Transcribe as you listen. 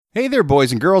Hey there,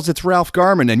 boys and girls. It's Ralph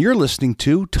Garman, and you're listening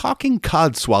to Talking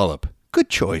Codswallop. Good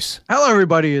choice. Hello,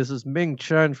 everybody. This is Ming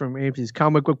Chen from AMC's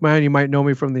Comic Book Man. You might know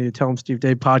me from the Tell 'em Steve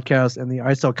Dave podcast and the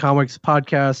I Sell Comics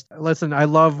podcast. Listen, I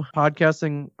love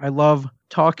podcasting. I love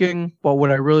talking, but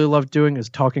what I really love doing is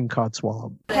talking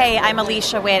Codswallop. Hey, I'm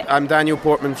Alicia Witt. I'm Daniel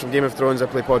Portman from Game of Thrones. I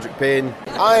play Podrick Payne.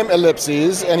 I'm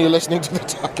Ellipses, and you're listening to the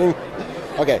Talking...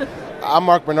 Okay, I'm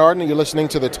Mark Bernard, and you're listening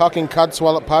to the Talking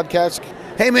Codswallop podcast.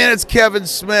 Hey man, it's Kevin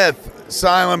Smith,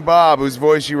 Silent Bob, whose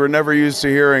voice you were never used to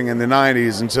hearing in the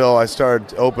 90s until I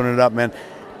started opening it up, man.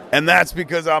 And that's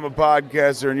because I'm a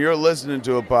podcaster and you're listening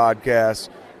to a podcast,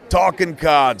 Talking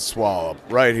Codswallop,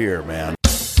 right here, man.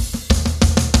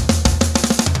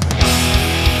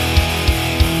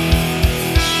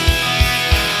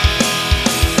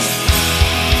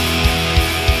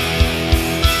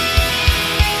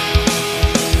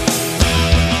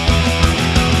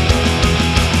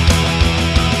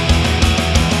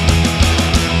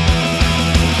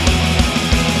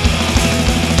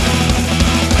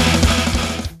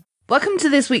 Welcome to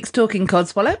this week's Talking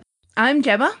Codswallop. I'm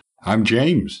Gemma. I'm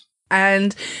James.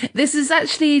 And this is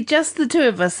actually just the two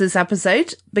of us this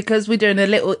episode because we're doing a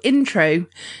little intro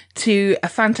to a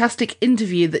fantastic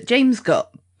interview that James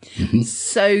got. Mm-hmm.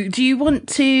 So do you want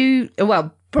to,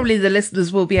 well, probably the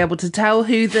listeners will be able to tell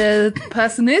who the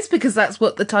person is because that's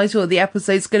what the title of the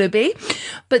episode's going to be.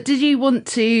 But did you want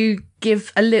to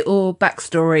give a little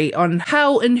backstory on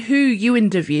how and who you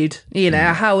interviewed,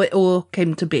 how it all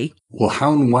came to be? Well,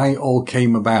 how and why it all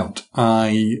came about.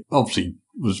 I obviously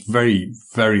was very,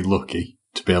 very lucky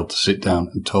to be able to sit down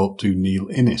and talk to Neil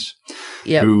Innes,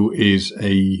 who is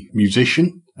a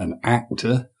musician, an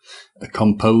actor, a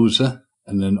composer,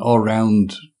 and an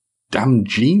all-round damn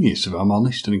genius, if I'm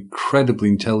honest, an incredibly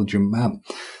intelligent man.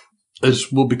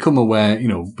 As will become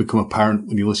apparent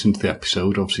when you listen to the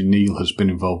episode, obviously Neil has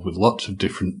been involved with lots of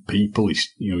different people. He's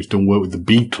done work with the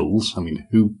Beatles. I mean,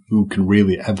 who can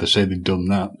really ever say they've done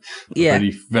that? Yeah.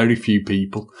 Very, very few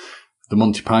people. The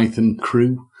Monty Python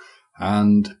crew.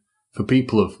 And for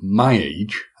people of my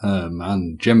age,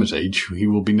 and Gemma's age, he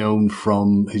will be known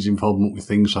from his involvement with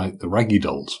things like the Raggy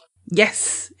Dolls.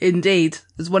 Yes, indeed.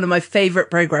 It was one of my favourite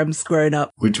programmes growing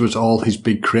up. Which was all his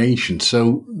big creation.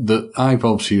 So I've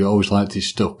obviously always liked his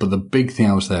stuff, but the big thing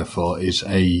I was there for is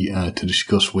to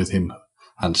discuss with him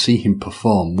and see him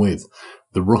perform with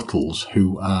the Ruttles,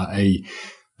 who are a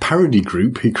parody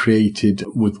group he created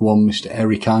with one Mr.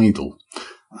 Eric Idle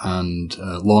and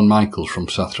Lorne Michaels from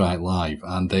Saturday Night Live,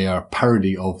 and they are a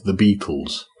parody of the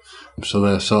Beatles. So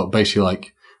they're sort of basically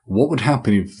like, what would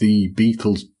happen if the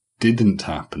Beatles didn't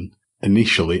happen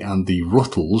initially, and the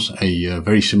Ruttles, a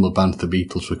very similar band to the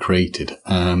Beatles, were created.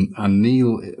 And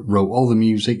Neil wrote all the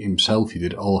music himself. He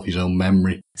did all of his own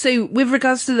memory. So with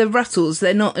regards to the Ruttles,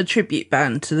 they're not a tribute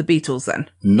band to the Beatles then?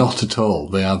 Not at all.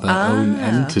 They are their own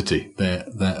entity. They're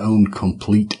their own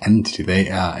complete entity. They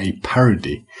are a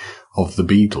parody of the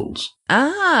Beatles.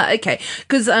 Okay.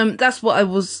 Because that's what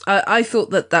I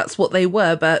thought that's what they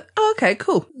were, but okay,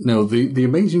 cool. No, the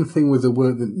amazing thing with the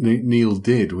work that Neil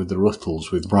did with the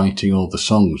Ruttles, with writing all the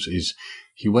songs, is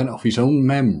he went off his own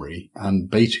memory and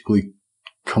basically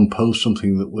composed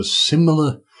something that was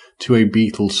similar to a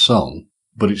Beatles song,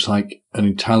 but it's like an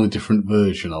entirely different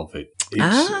version of it.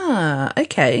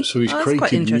 Okay. So he's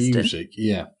created music,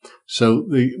 yeah. So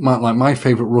my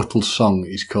favourite Ruttles song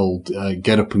is called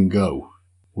Get Up and Go,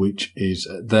 which is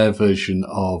their version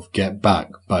of Get Back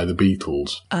by the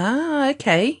Beatles.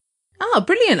 Okay.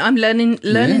 Brilliant. I'm learning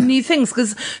new things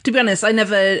because, to be honest, I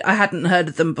hadn't heard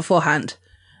of them beforehand.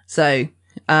 So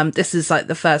this is like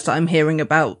the first I'm hearing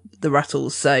about the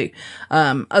Ruttles. So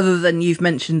other than you've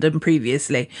mentioned them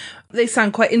previously, they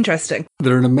sound quite interesting.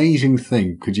 They're an amazing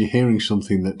thing because you're hearing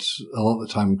something that's a lot of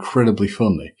the time incredibly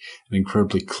funny and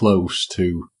incredibly close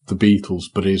to the Beatles,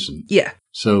 but isn't. Yeah.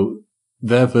 So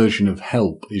their version of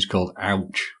Help is called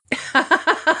Ouch.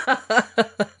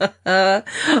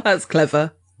 That's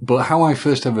clever. But how I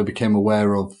first ever became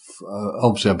aware of,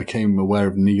 obviously I became aware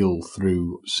of Neil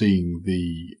through seeing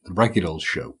the Raggy Dolls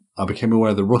show. I became aware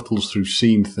of the Ruttles through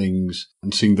seeing things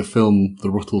and seeing the film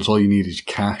The Ruttles, All You Need Is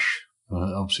Cash,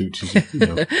 obviously, which is,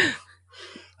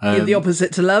 You're the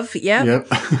opposite to love, yeah. Yep.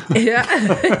 Yeah.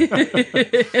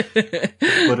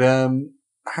 But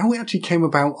how we actually came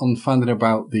about on finding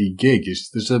about the gig is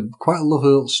there's quite a lovely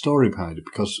little story behind it,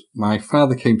 because my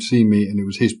father came to see me and it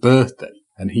was his birthday.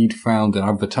 And he'd found an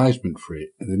advertisement for it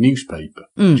in the newspaper.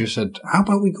 He just said, how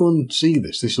about we go and see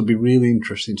this? This will be really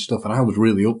interesting stuff. And I was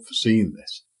really up for seeing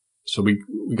this. So we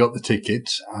got the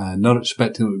tickets, not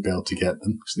expecting that we'd be able to get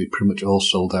them, because they pretty much all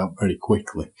sold out very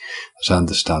quickly, as I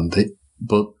understand it.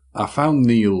 But I found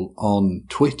Neil on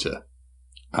Twitter,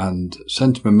 and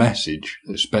sent him a message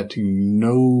expecting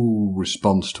no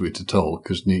response to it at all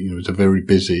because, he's a very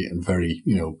busy and very,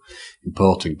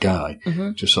 important guy.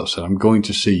 Mm-hmm. Just sort of said, I'm going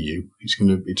to see you.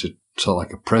 It's a sort of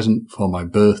like a present for my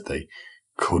birthday.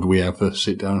 Could we ever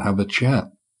sit down and have a chat?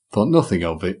 Thought nothing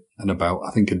of it. And about,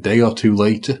 I think a day or two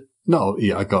later,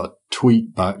 I got a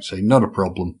tweet back saying, not a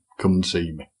problem. Come and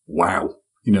see me. Wow.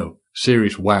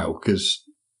 Serious wow. Because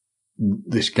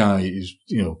this guy is,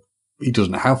 he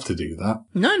doesn't have to do that.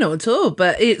 No, not at all.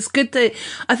 But it's good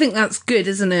I think that's good,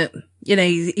 isn't it?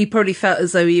 He probably felt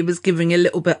as though he was giving a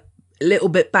little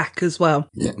bit back as well.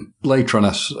 Yeah. Later on,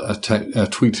 I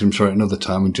tweeted him another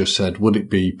time and just said, would it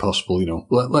be possible,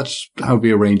 let's have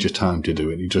you arrange a time to do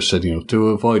it. And he just said, to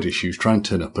avoid issues, try and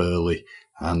turn up early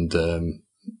and,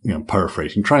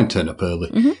 paraphrasing, try and turn up early.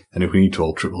 Mm-hmm. And if we need to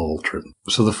alter it, we'll alter it.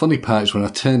 So the funny part is when I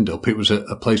turned up, it was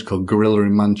a place called Gorilla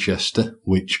in Manchester,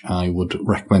 which I would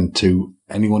recommend to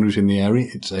anyone who's in the area.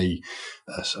 It's a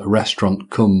restaurant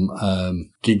come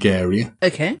gig area.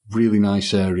 Okay. Really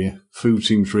nice area. Food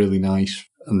seems really nice.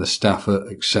 And the staff are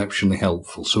exceptionally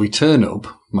helpful. So we turn up,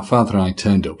 my father and I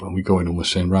turned up, and we go in and we're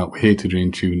saying, right, we're here to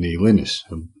interview Neil Innes.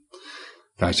 And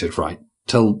the guy said, right,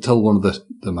 tell one of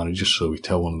the managers. So we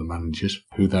tell one of the managers,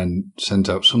 who then sent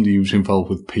out somebody who's involved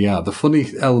with PR. The funny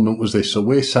element was this. So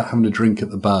we're sat having a drink at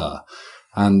the bar,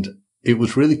 and it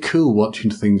was really cool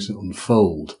watching things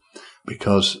unfold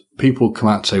because people would come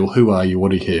out and say, well, who are you?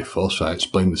 What are you here for? So I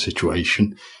explained the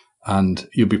situation. And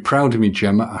you'll be proud of me,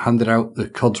 Gemma. I handed out the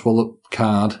Codswallop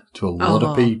card to a lot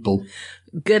of people.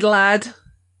 Good lad.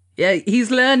 Yeah,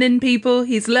 he's learning, people.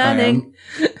 He's learning.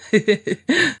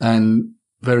 And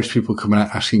various people coming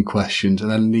out asking questions.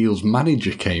 And then Neil's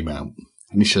manager came out.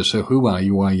 And he said, so who are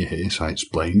you? Why are you here? So I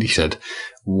explained. He said,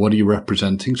 what are you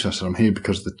representing? So I said, I'm here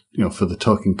because for the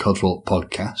Talking Codswallop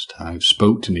podcast. I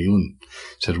spoke to Neil and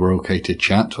said, we're okay to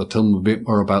chat. So I told him a bit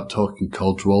more about Talking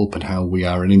Codswallop and how we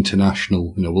are an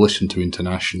international, we listen to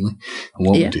internationally and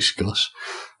what we discuss.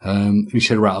 And he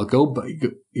said, right, I'll go. But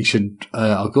he said,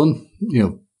 I'll go and,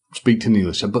 speak to Neil.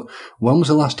 I said, but when was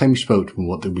the last time you spoke to him?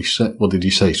 What did we say? What did he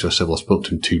say? So I said, well, I spoke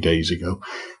to him 2 days ago.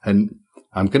 And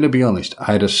I'm going to be honest,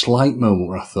 I had a slight moment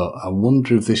where I thought, I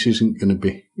wonder if this isn't going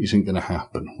to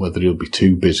happen, whether he'll be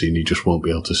too busy and he just won't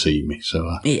be able to see me. So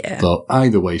I thought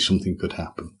either way, something could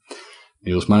happen.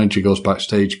 Neil's manager goes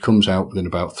backstage, comes out within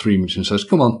about 3 minutes and says,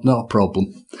 come on, not a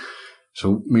problem.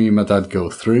 So me and my dad go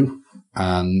through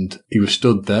and he was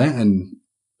stood there and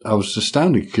I was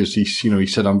astounded because he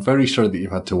said, I'm very sorry that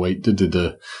you've had to wait.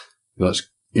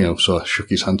 So I shook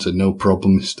his hand and said, no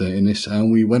problem, Mr. Innes.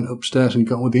 And we went upstairs and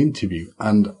got on with the interview.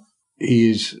 And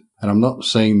he is, and I'm not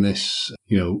saying this,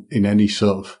 in any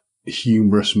sort of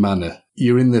humorous manner.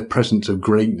 You're in the presence of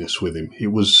greatness with him. It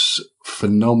was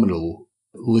phenomenal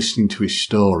listening to his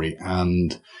story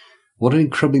and what an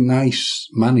incredibly nice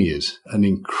man he is. An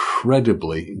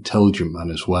incredibly intelligent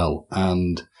man as well.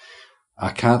 And I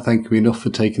can't thank him enough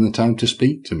for taking the time to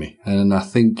speak to me. And I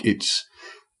think it's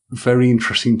very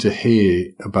interesting to hear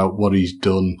about what he's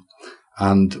done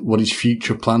and what his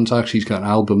future plans are. Actually, he's got an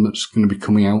album that's going to be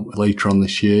coming out later on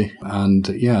this year. And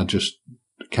I just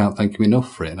can't thank him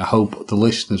enough for it. And I hope the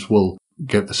listeners will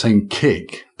get the same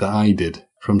kick that I did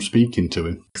from speaking to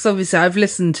him. Because obviously I've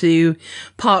listened to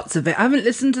parts of it. I haven't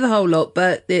listened to the whole lot,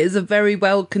 but it is a very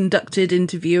well conducted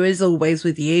interview as always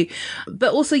with you.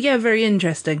 But also, very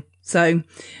interesting. So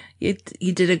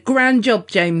you did a grand job,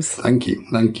 James. Thank you.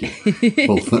 Well,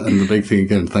 and the big thing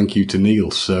again, thank you to Neil.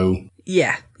 So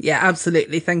yeah,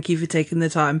 absolutely. Thank you for taking the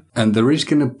time. And there is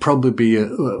going to probably be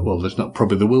there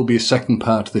will be a second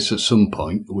part to this at some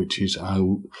point, which is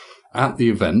at the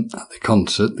event, at the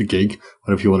concert, the gig,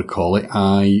 whatever you want to call it,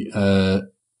 I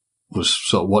was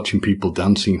sort of watching people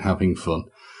dancing and having fun.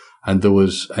 And there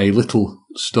was a little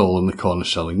stall in the corner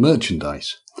selling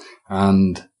merchandise.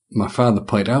 And my father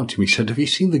pointed out to me, he said, have you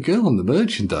seen the girl on the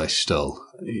merchandise stall?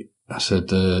 I said,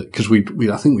 because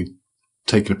I think we'd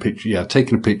taken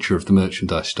a picture of the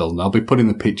merchandise stall, and I'll be putting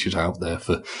the pictures out there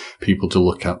for people to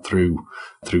look at through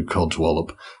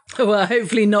Codswallop. Well,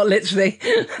 hopefully not literally.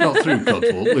 Not through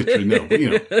Codswallop, literally, no, but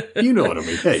you know what I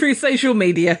mean. Hey, through social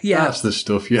media, yeah. That's the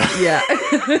stuff, yeah. Yeah.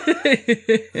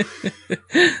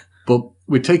 But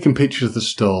we'd taken pictures of the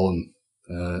stall and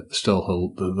the stall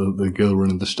hold, the girl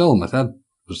running the stall. My dad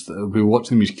we were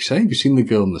watching the music saying, have you seen the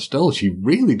girl in the stall? She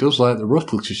really does like the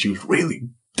Ruttles because she was really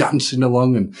dancing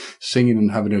along and singing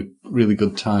and having a really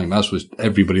good time, as was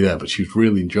everybody there, but she was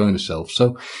really enjoying herself.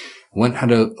 So I went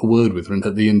and had a word with her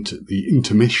at the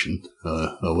intermission,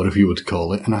 or whatever you would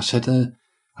call it, and I said,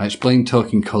 I explained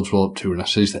Talking Codswallop to her, and I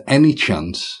said, is there any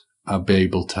chance I'd be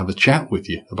able to have a chat with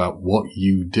you about what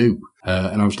you do?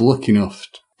 And I was lucky enough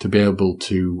to be able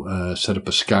to set up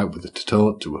a Skype with her to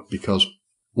talk to her, because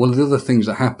one of the other things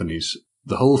that happened is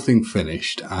the whole thing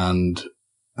finished and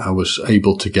I was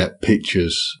able to get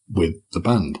pictures with the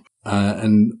band.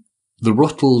 And the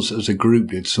Ruttles as a group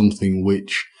did something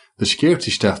which the security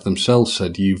staff themselves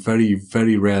said you very,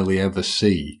 very rarely ever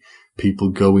see people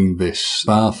going this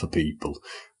far for people.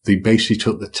 They basically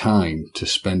took the time to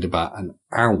spend about an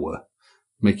hour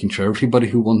making sure everybody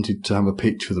who wanted to have a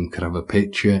picture with them could have a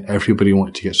picture. Everybody who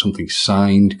wanted to get something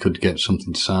signed could get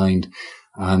something signed.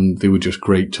 And they were just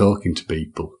great talking to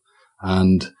people.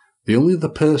 And the only other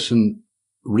person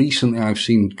recently I've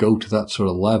seen go to that sort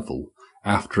of level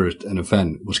after an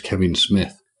event was Kevin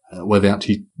Smith, where they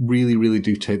actually really, really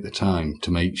do take the time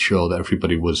to make sure that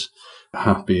everybody was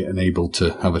happy and able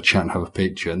to have a chat and have a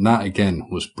picture. And that, again,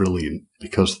 was brilliant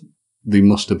because they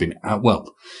must have been,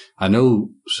 well, I know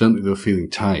certainly they were feeling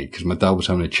tired because my dad was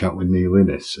having a chat with Neil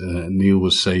Innes. Neil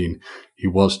was saying he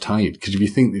was tired because if you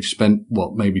think they've spent,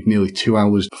 maybe nearly 2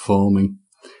 hours performing,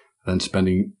 then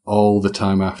spending all the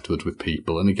time afterwards with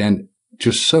people. And again,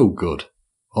 just so good.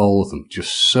 All of them,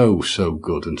 just so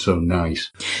good and so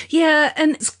nice. Yeah,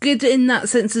 and it's good in that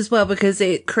sense as well because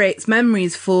it creates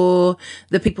memories for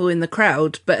the people in the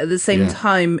crowd, but at the same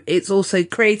time, it's also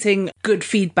creating good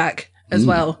feedback as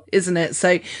well, isn't it?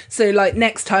 So like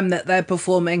next time that they're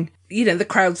performing, the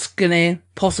crowd's gonna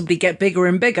possibly get bigger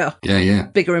and bigger. Yeah.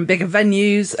 Bigger and bigger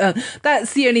venues.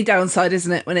 That's the only downside,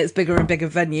 isn't it, when it's bigger and bigger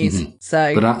venues? Mm-hmm.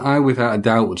 So, but I without a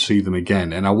doubt would see them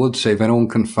again. And I would say if anyone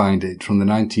can find it, from the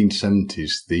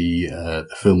 1970s, the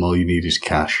film All You Need Is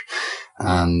Cash.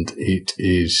 And it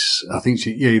is, I think,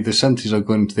 the 70s are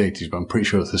going into the 80s, but I'm pretty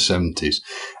sure it's the 70s.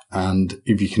 And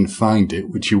if you can find it,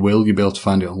 which you will, you'll be able to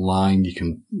find it online. You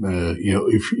can,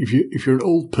 if you're an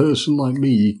old person like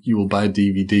me, you will buy a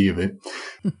DVD of it.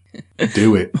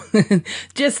 Do it.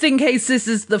 Just in case this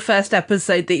is the first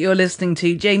episode that you're listening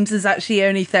to, James is actually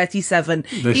only 37.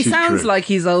 He sounds like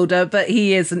he's older, but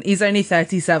he isn't. He's only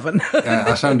 37.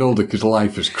 I sound older because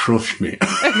life has crushed me.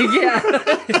 Yeah.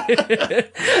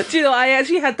 Do you know, I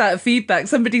actually had that feedback.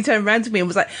 Somebody turned around to me and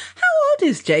was like, how old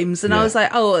is James? And I was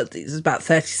like, he's about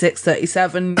 36,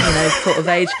 37, sort of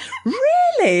age.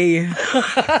 Really?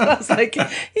 I was like,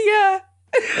 yeah.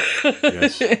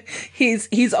 Yes.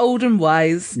 He's old and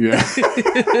wise. Yeah.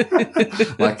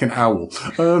 Like an owl.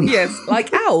 Yes,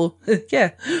 like owl.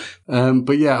 Yeah.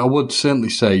 But yeah, I would certainly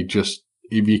say just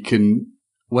if you can,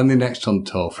 when they're next on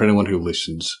tour, for anyone who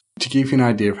listens, to give you an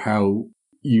idea of how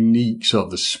unique sort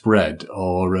of the spread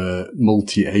or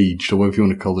multi-aged or whatever you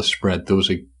want to call the spread, there was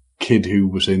a kid who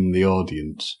was in the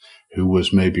audience who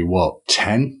was maybe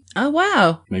 10? Oh,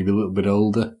 wow. Maybe a little bit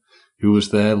older. Who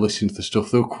was there listening to the stuff.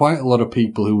 There were quite a lot of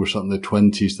people who were sort of in their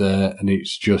 20s there, and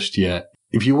it's just,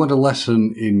 if you want a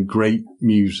lesson in great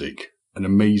music and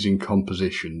amazing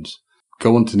compositions,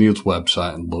 go onto Neil's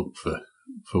website and look for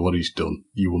what he's done.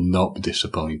 You will not be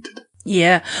disappointed.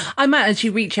 Yeah, I might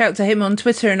actually reach out to him on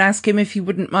Twitter and ask him if he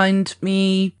wouldn't mind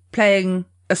me playing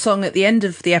a song at the end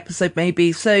of the episode,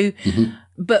 maybe. So... Mm-hmm.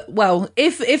 But,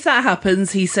 if that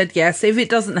happens, he said yes. If it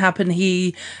doesn't happen,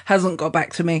 he hasn't got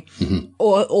back to me. Mm-hmm.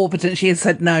 Or potentially has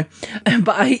said no.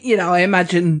 But I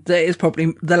imagine that it's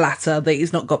probably the latter, that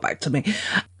he's not got back to me.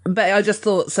 But I just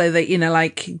thought so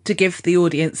that, to give the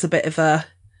audience a bit of an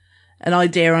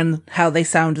idea on how they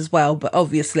sound as well. But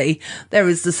obviously there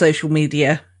is the social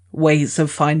media ways of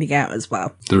finding out as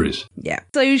well. There is. Yeah.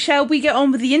 So shall we get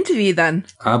on with the interview then?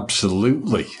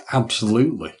 Absolutely.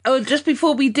 Oh, just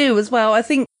before we do as well, I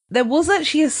think there was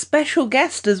actually a special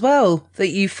guest as well that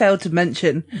you failed to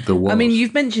mention. There was. I mean,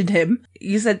 you've mentioned him.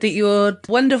 You said that your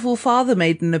wonderful father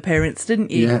made an appearance,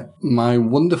 didn't you? Yeah, my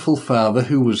wonderful father,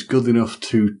 who was good enough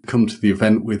to come to the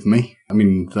event with me. I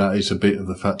mean, that is a bit of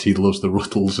the fact he loves the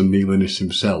Ruttles and Neil Innes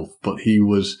himself, but he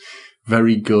was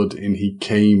very good, and he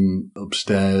came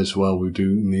upstairs while we were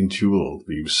doing the interview.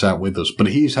 He was sat with us, but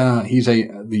he's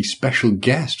the special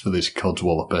guest for this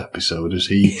Codswallop episode. As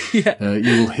he, you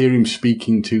will hear him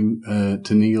speaking to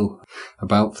Neil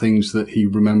about things that he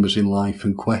remembers in life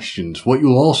and questions. What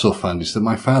you'll also find is that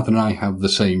my father and I have the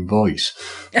same voice.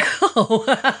 Oh,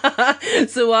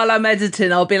 so while I'm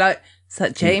editing, I'll be like, "Is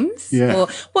that James?" Yeah. Or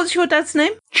what's your dad's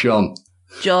name? John.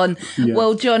 John. Yeah.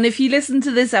 Well, John, if you listen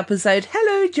to this episode,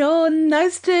 hello, John.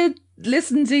 Nice to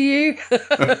listen to you.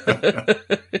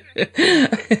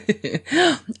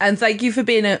 And thank you for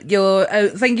being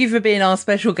our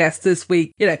special guest this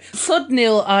week. Sod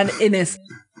Neil and Innes.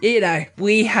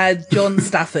 We had John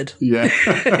Stafford. Yeah.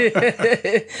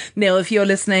 Neil, if you're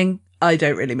listening, I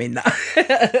don't really mean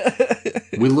that.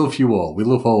 We love you all. We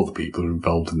love all the people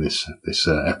involved in this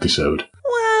episode.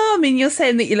 Well, mean, you're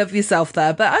saying that you love yourself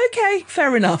there, but okay,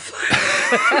 fair enough.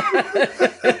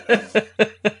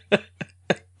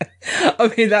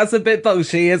 I mean, that's a bit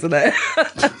bullshit, isn't it?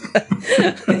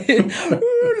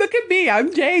 Ooh, look at me,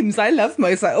 I'm James. I love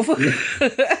myself.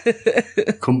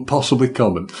 Couldn't possibly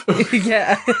comment.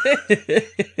 Yeah.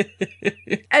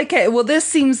 Okay, well, this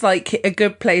seems like a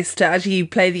good place to actually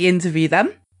play the interview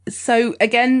then. So,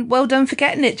 again, well done for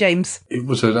getting it, James. It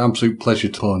was an absolute pleasure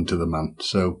talking to the man.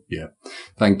 So, yeah,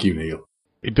 thank you, Neil.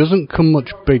 It doesn't come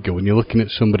much bigger when you're looking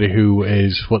at somebody who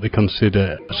is what they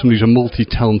consider somebody who's a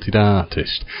multi-talented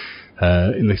artist.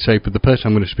 In the shape of the person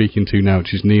I'm going to be speaking to now,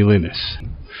 which is Neil Innes,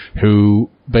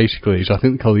 who basically is, I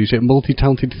think they call it, is it a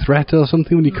multi-talented threat or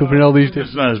something when you're covering all these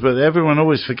different... knows, but everyone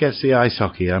always forgets the ice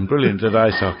hockey. I'm brilliant at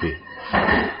ice hockey.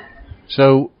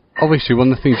 So, obviously,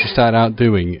 one of the things you start out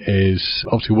doing is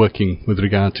obviously working with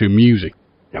regard to music.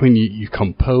 I mean, you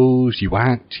compose, you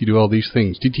act, you do all these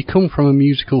things. Did you come from a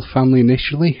musical family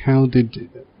initially? How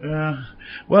did...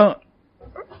 Well,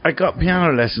 I got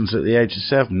piano lessons at the age of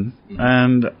 7,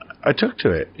 and I took to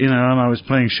it, and I was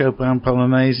playing Chopin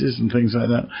polonaises and things like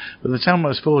that. By the time I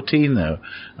was 14, though,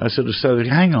 I sort of started,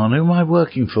 hang on, who am I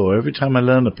working for? Every time I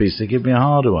learn a piece, they give me a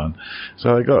harder one.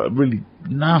 So I got a really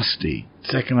nasty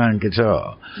second-hand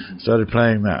guitar, started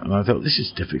playing that, and I thought, this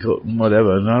is difficult and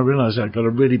whatever, and I realised I got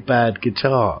a really bad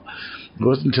guitar. It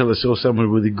wasn't until I saw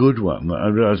someone with a good one that I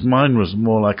realised mine was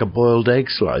more like a boiled egg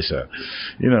slicer.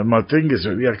 My fingers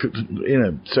are,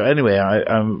 so anyway,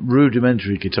 I'm a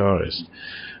rudimentary guitarist.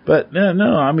 But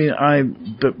no, I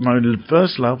mean, but my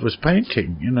first love was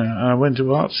painting. I went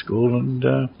to art school, and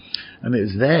it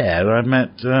was there I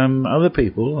met other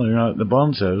people, like the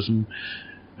Bonzos,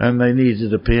 and they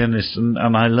needed a pianist, and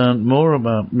I learned more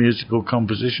about musical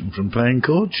composition from playing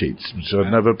chord sheets, which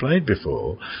I'd never played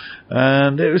before,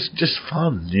 and it was just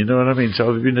fun, you know what I mean?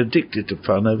 So I've been addicted to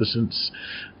fun ever since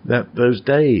those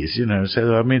days,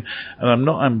 so I mean, and I'm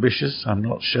not ambitious, I'm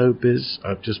not showbiz,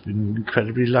 I've just been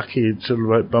incredibly lucky, sort of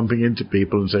like bumping into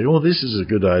people and saying, oh, this is a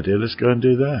good idea, let's go and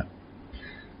do that.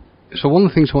 So one of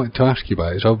the things I wanted to ask you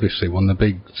about is obviously one of the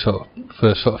big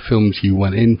first films you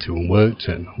went into and worked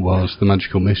in was The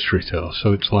Magical Mystery Tour.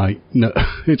 So it's like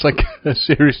it's like a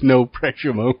serious no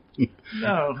pressure moment.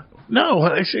 No,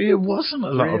 actually it wasn't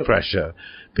a lot of pressure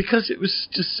because it was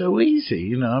just so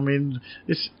easy. I mean,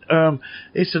 it's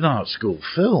an art school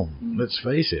film. Let's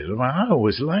face it. I mean, I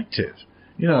always liked it.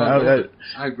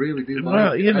 I really do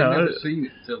like it. I've never seen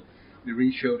it until they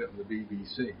re-showed it on the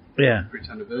BBC. Yeah. For its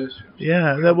anniversary.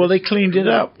 Yeah. Well, they cleaned it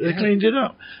up. Cleaned it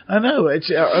up. I know.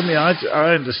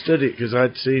 I understood it because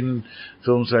I'd seen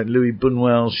films like Louis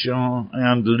Buñuel's Chant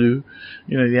Andalou,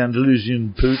 the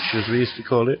Andalusian pooch, as we used to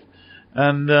call it,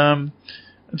 and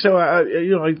so I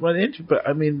went into. But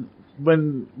I mean,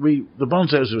 when the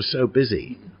Bonzos were so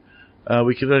busy,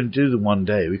 we could only do the one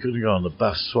day. We couldn't go on the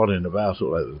bus swanning about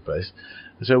all over the place.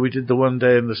 So we did the one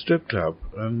day in the strip club,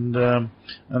 and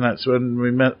that's when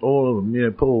we met all of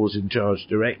them. Paul was in charge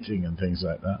directing and things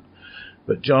like that.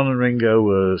 But John and Ringo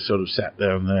were sort of sat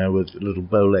down there with little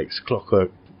Bolex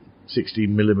Clockwork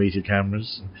 16mm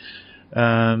cameras,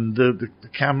 and the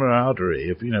camaraderie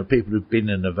of people who've been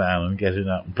in a van and getting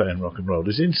up and playing rock and roll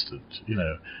is instant.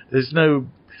 There's no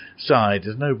side,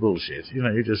 there's no bullshit.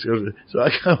 You just go. So I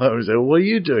come home and say, well, "What are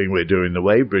you doing?" We're doing the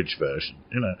Weybridge version.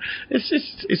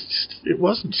 It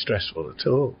wasn't stressful at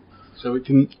all. So it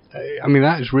didn't. I mean,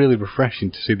 that is really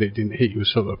refreshing to see that it didn't hit you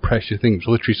as sort of a pressure thing. It was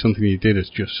literally something you did as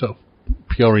just sort of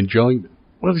pure enjoyment.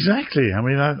 Well, exactly. I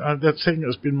mean, that thing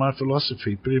has been my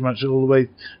philosophy pretty much all the way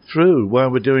through.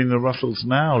 While we're doing the Rutles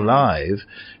now live,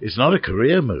 it's not a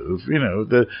career move.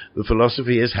 The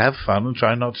philosophy is have fun and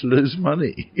try not to lose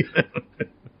money.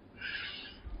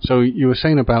 So you were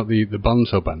saying about the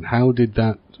Bonzo band. How did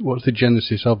that? What's the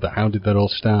genesis of that? How did that all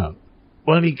start?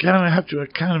 Well, you kind of have to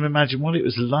imagine what it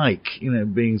was like,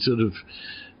 being sort of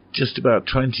just about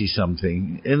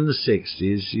 20-something in the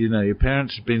 60s. Your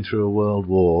parents had been through a world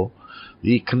war.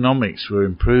 The economics were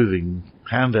improving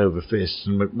hand over fist,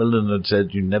 and Macmillan had said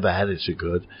you never had it so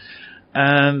good.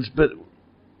 But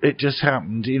it just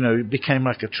happened, it became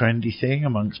like a trendy thing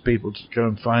amongst people to go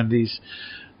and find these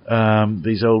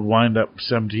old wind-up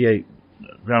 78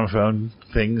 gramophone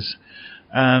things.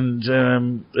 And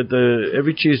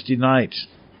every Tuesday night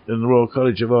in the Royal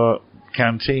College of Art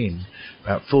canteen,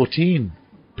 about 14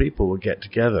 people would get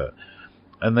together,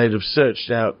 and they'd have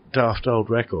searched out daft old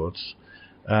records.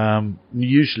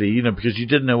 Usually, because you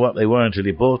didn't know what they were until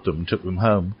you bought them and took them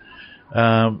home.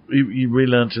 we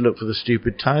learned to look for the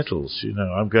stupid titles. You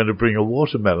know, I'm going to bring a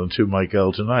watermelon to my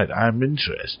girl tonight. I'm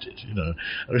interested. You know,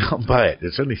 I can't buy it.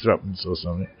 It's only threepence or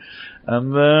something.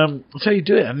 And so you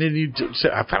do it, and then you say,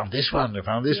 I found this one.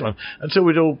 And so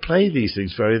we'd all play these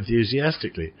things very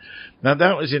enthusiastically. Now,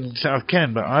 that was in South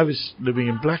Kent, but I was living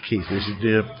in Blackheath, which is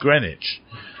near Greenwich.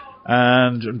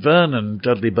 And Vernon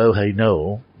Dudley Bohay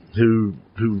Noel, who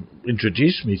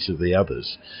introduced me to the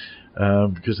others,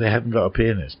 because they hadn't got a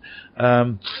pianist,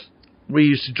 we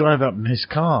used to drive up in his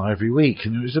car every week,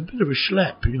 and it was a bit of a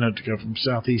schlep, you know, to go from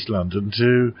South East London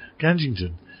to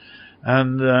Kensington.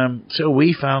 And so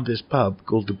we found this pub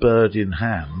called the Bird in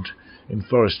Hand in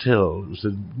Forest Hill. It was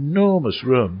an enormous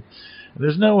room, and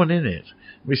there's no one in it.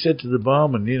 We said to the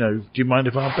barman, you know, do you mind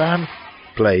if our band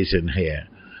plays in here?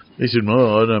 He said,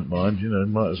 oh, I don't mind, you know,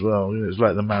 might as well. You know, it's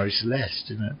like the Marie Celeste,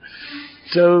 you know.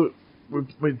 So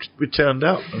we turned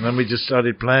up, and then we just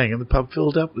started playing, and the pub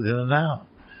filled up within an hour.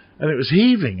 And it was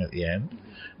heaving at the end.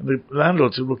 And the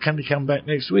landlord said, well, can you come back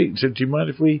next week? And said, do you mind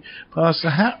if we pass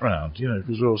the hat round? You know,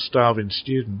 because we're all starving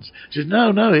students. He said,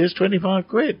 no, here's 25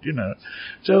 quid, you know.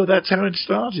 So that's how it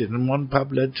started. And one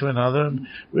pub led to another. And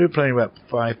we were playing about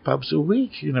 5 pubs a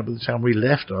week, you know, by the time we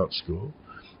left art school.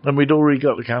 And we'd already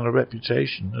got the kind of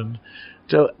reputation. And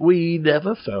so we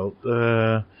never felt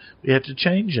we had to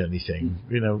change anything.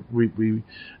 You know, we in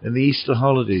the Easter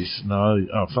holidays, in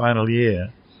our final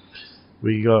year,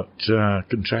 we got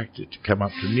contracted to come up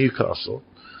to Newcastle,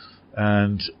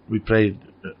 and we played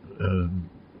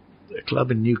a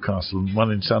club in Newcastle and one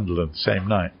in Sunderland the same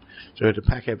night. So we had to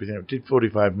pack everything up. Did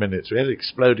 45 minutes. We had an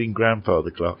exploding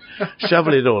grandfather clock.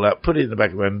 Shovel it all up, put it in the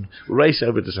back of the van, race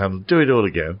over to Sunderland, do it all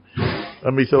again.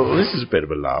 And we thought, well, this is a bit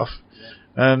of a laugh.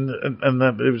 And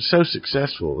it was so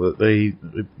successful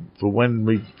that for when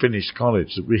we finished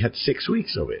college, that we had 6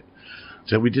 weeks of it.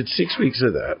 So we did 6 weeks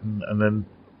of that, and then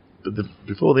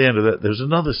before the end of that, there was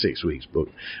another 6 weeks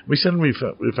booked. We suddenly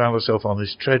found ourselves on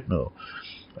this treadmill,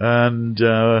 and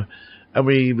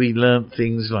we learnt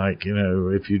things like, you know,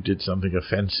 if you did something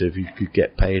offensive, you could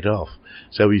get paid off.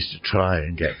 So we used to try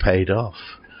and get paid off.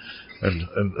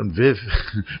 And Viv,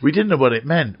 we didn't know what it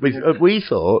meant. We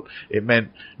thought it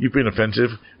meant, you've been offensive,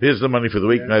 here's the money for the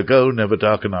week, now go, never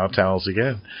darken our towels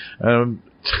again.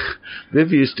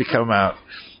 Viv used to come out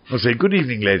and say, good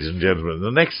evening, ladies and gentlemen. The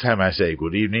next time I say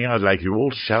good evening, I'd like you all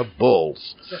to shout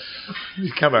balls.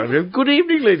 He'd come out and go, good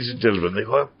evening, ladies and gentlemen. They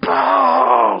go,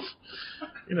 balls!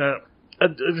 You know,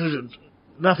 and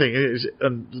nothing.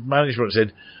 And the management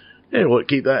said, yeah, well,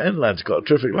 keep that in, lads. Got a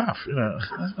terrific laugh, you know.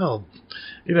 Well,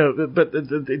 you know, but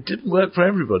it didn't work for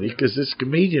everybody, because this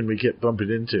comedian we kept bumping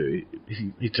into,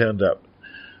 he turned up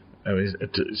and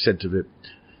said to Viv,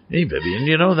 hey, Vivian,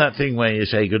 you know that thing where you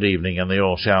say good evening and they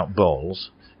all shout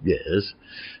balls? Yes.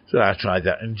 So I tried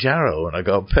that in Jarrow and I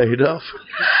got paid off.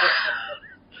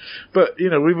 But, you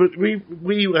know, we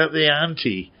were the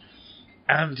anti,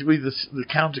 and the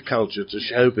counterculture to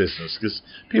show business, because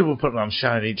people were putting on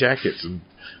shiny jackets and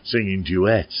singing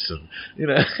duets, and, you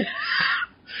know,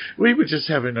 we were just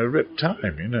having a rip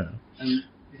time, you know.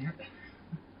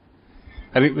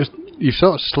 And it was, you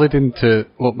sort of slid into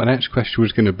what my next question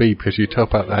was going to be, because you talk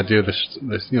about the idea of this,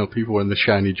 you know, people wearing the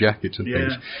shiny jackets and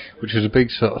things, which is a big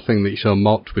sort of thing that you saw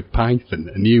mocked with Python,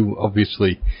 and you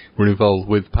obviously were involved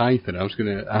with Python. I was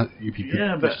going to ask if you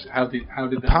could, but how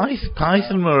did that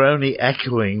Python were only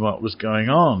echoing what was going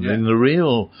on in the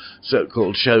real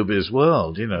so-called showbiz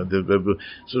world, you know, the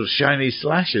sort of shiny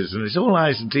slashes, and it's all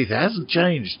eyes and teeth. It hasn't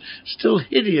changed. Still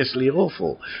hideously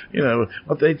awful, you know,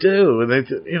 what they do, and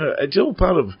you know, it's all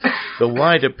part of the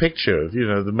wider picture of, you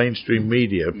know, the mainstream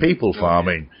media, people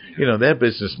farming. You know, their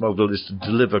business model is to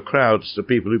deliver crowds to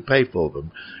people who pay for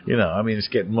them. You know, I mean, it's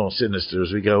getting more sinister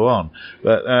as we go on.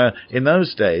 But in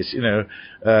those days, you know,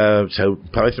 so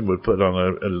Python would put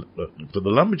on for the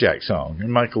Lumberjack song,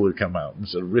 and Michael would come out and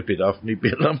sort of rip it off, and he'd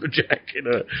be a lumberjack, you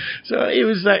know. So it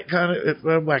was that kind of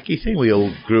wacky thing. We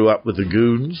all grew up with the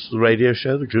Goons, the radio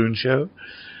show, the Goon Show.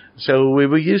 So we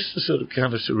were used to sort of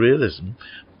kind of surrealism.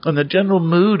 And the general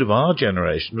mood of our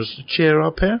generation was to cheer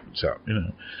our parents up, you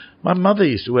know. My mother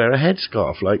used to wear a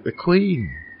headscarf like the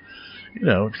Queen. You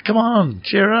know, come on,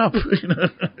 cheer up, you know.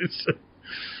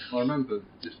 Well, I remember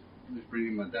just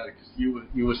reading my dad, because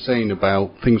you were saying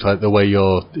about things like the way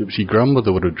your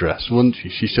grandmother would have dressed, wasn't she?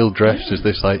 She still dressed as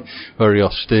this, like, very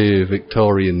austere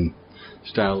Victorian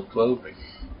style clothing.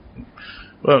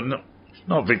 Well, no,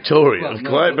 not Victorian,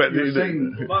 quite, but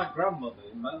my grandmother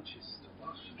in Manchester,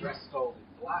 she dressed all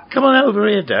in black. Come on over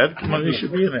here, Dad. Come on, you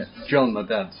should be in it. John, my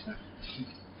dad.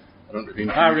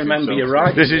 I remember you're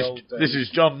right. This is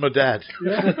John, my dad.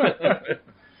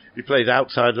 He played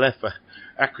outside left for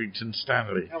Accrington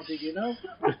Stanley. How did you know?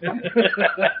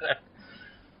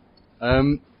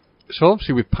 So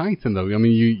obviously with Python though, I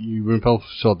mean you were involved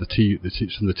sort of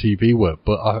some of the TV work,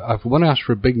 but I want to ask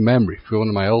for a big memory for one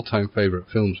of my all-time favourite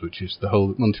films, which is the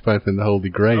whole Monty Python and the Holy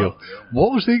Grail. Oh, yeah.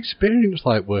 What was the experience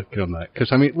like working on that?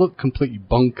 Because I mean it looked completely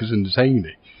bonkers and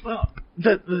zany. Well,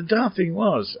 the dark thing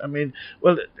was, I mean,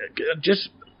 well, just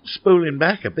spooling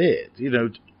back a bit, you know,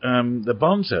 the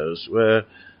Bonzos were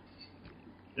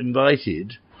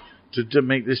invited to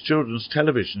make this children's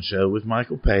television show with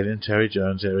Michael Palin, Terry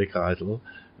Jones, Eric Idle,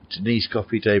 Denise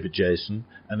Coffey, David Jason,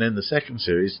 and then the second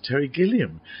series, Terry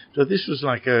Gilliam. So this was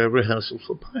like a rehearsal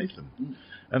for Python.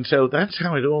 And so that's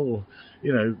how it all,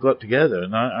 you know, got together.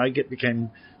 And I became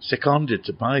seconded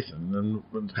to Python, and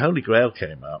when Holy Grail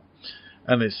came up,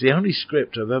 and it's the only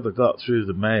script I've ever got through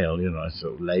the mail. You know, I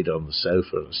sort of laid on the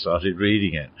sofa and started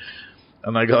reading it.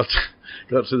 And I got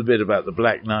to the bit about the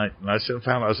Black Knight, and I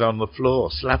found I was on the floor,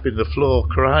 slapping the floor,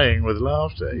 crying with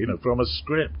laughter, you know, from a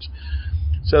script.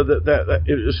 So that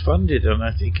it was funded, and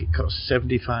I think it cost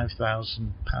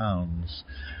 £75,000.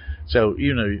 So,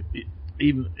 you know,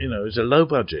 even, you know, it's a low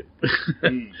budget.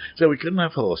 So we couldn't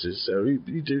have horses, so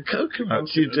you do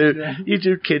coconuts, you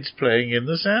do kids playing in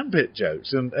the sandpit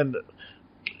jokes, and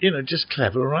you know, just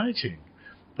clever writing.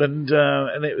 And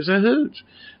it was a hoot.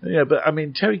 Yeah, but I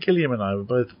mean, Terry Gilliam and I were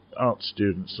both art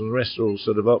students, and the rest are all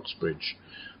sort of Oxbridge,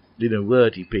 you know,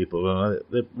 wordy people. And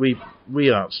we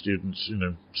art students, you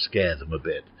know, scare them a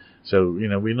bit. So, you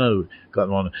know, we got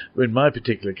them on. In my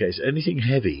particular case, anything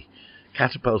heavy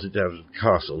catapulted out of the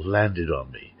castle landed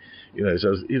on me. You know,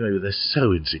 so, you know, they're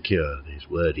so insecure, these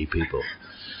wordy people.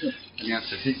 You have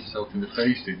to hit yourself in the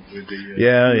face with the...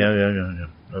 Yeah.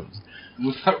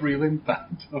 Was that real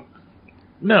impact?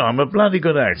 No, I'm a bloody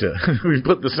good actor. We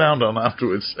put the sound on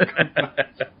afterwards.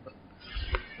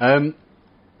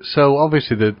 So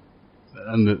obviously the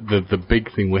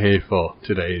big thing we're here for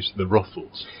today is the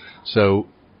Ruffles. So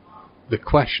the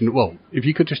question, well, if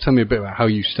you could just tell me a bit about how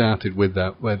you started with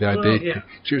that, where the idea. Yeah.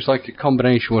 So it was like a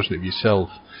combination, wasn't it, of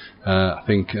yourself? I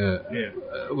think.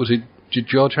 Was it? Did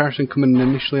George Harrison come in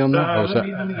initially on that? Let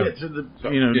me get to the,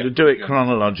 to do it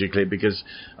chronologically, because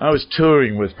I was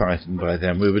touring with Python by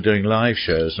then. We were doing live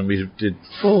shows, and we did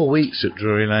 4 weeks at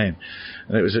Drury Lane.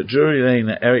 And it was at Drury Lane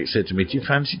that Eric said to me, "Do you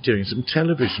fancy doing some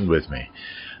television with me?"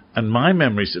 And my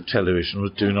memories of television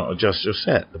was Do Not Adjust Your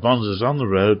Set. The Bonzers on the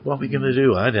road, what are we going to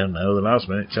do? I don't know. The last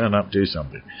minute, turn up, do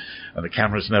something. And the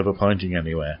camera's never pointing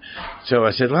anywhere. So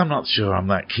I said, well, I'm not sure I'm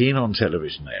that keen on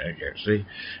television, Eric, actually.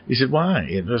 He said, why?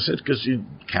 And I said, because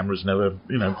cameras never,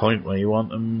 point where you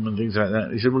want them and things like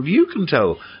that. He said, well, you can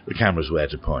tell the cameras where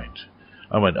to point.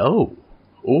 I went, oh,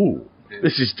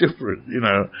 this is different,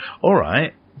 All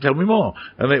right, tell me more.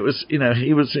 And it was,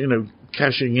 he was,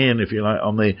 cashing in, if you like,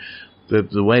 on the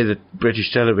way that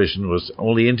British television was.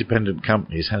 All the independent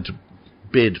companies had to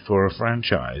bid for a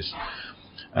franchise,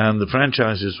 and the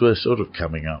franchises were sort of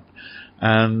coming up,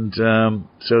 and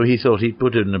so he thought he'd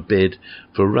put in a bid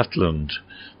for Rutland,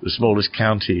 the smallest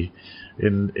county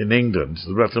in England,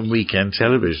 the Rutland Weekend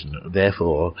Television.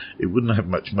 Therefore, it wouldn't have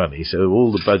much money, so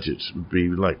all the budgets would be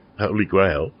like Holy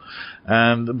Grail.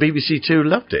 And the BBC Two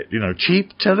loved it.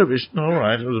 Cheap television, all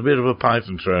right, there was a bit of a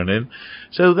Python thrown in.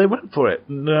 So they went for it.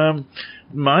 And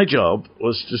my job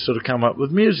was to sort of come up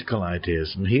with musical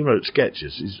ideas, and he wrote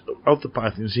sketches. Of the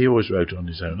Pythons, he always wrote on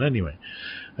his own anyway.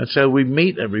 And so we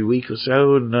meet every week or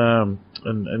so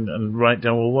and write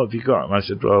down, well, what have you got? And I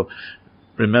said, well,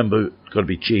 remember, it's got to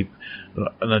be cheap.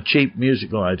 And a cheap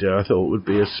musical idea, I thought, would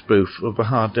be a spoof of A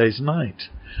Hard Day's Night,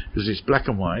 because it's black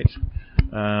and white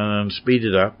and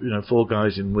speeded up. 4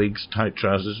 guys in wigs, tight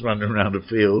trousers, running around a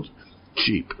field,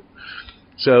 cheap.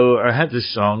 So I had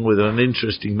this song with an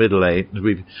interesting middle eight.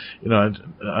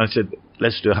 I said,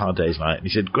 let's do A Hard Day's Night. And he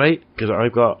said, great, because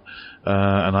I've got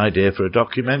an idea for a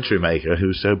documentary maker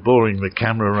who's so boring the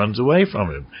camera runs away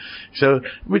from him. So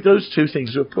with those 2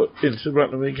 things were put into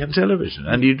Rutland Weekend Television,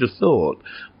 and you'd have thought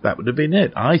that would have been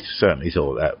it. I certainly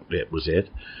thought that it was it.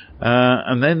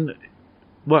 And then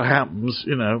what happens,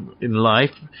 in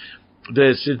life,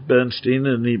 there's Sid Bernstein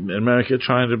in America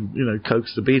trying to,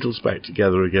 coax the Beatles back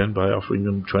together again by offering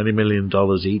them $20 million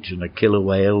each and a killer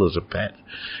whale as a pet,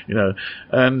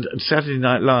 And Saturday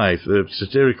Night Live, the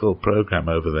satirical program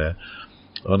over there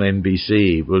on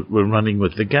NBC, were running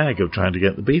with the gag of trying to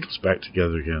get the Beatles back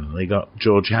together again. And they got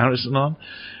George Harrison on,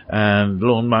 and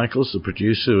Lorne Michaels, the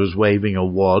producer, was waving a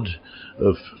wad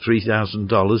of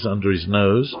 $3,000 under his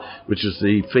nose, which is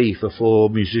the fee for 4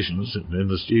 musicians in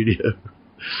the studio.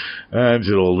 And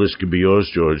said, this can be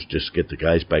yours, George. Just get the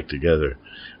guys back together.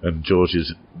 And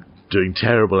George's doing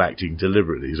terrible acting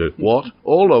deliberately. He said, "What?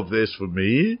 All of this for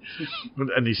me?"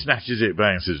 And he snatches it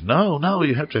back and says, "No,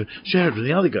 you have to share it with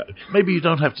the other guy. Maybe you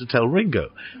don't have to tell Ringo."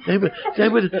 They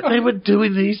were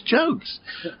doing these jokes,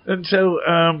 and so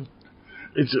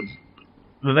it's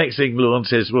the next thing. Lorne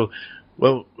says, "Well,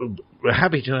 we're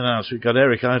happy to announce we've got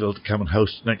Eric Idle to come and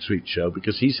host next week's show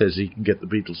because he says he can get the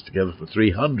Beatles together for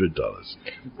 $300."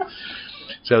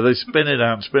 So they spin it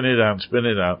out,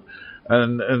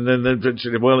 and then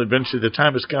eventually the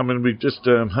time has come, and we've just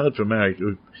heard from Eric.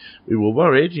 We were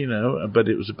worried, but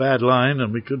it was a bad line,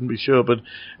 and we couldn't be sure. But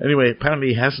anyway, apparently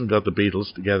he hasn't got the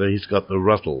Beatles together; he's got the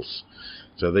Ruttles.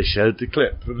 So they showed the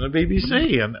clip from the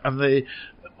BBC, and the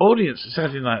audience at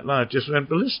Saturday Night Live just went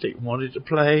ballistic and wanted to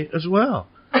play as well.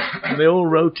 And they all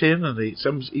wrote in, and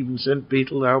some even sent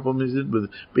Beatles albums in with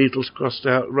Beatles crossed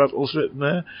out, Ruttles written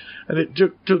there. And it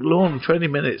took Lorne 20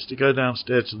 minutes to go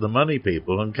downstairs to the money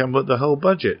people and come with the whole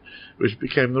budget, which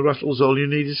became the Ruttles All You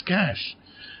Need Is Cash.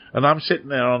 And I'm sitting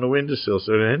there on the windowsill,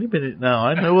 so any minute now,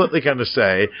 I know what they're going to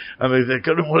say, and they're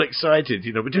getting all excited,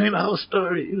 we're doing the whole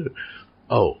story,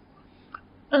 Oh.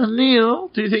 And Neil,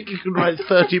 do you think you can write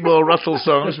 30 more Russell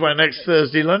songs by next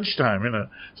Thursday lunchtime?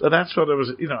 So that's what I was.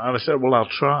 And I said, well, I'll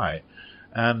try.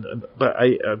 But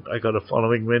I got a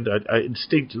following wind. I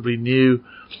instinctively knew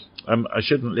I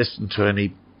shouldn't listen to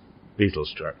any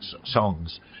Beatles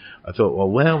songs. I thought, well,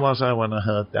 where was I when I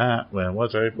heard that? Where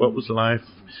was I? What was life?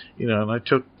 And I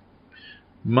took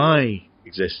my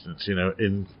existence,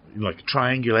 in like a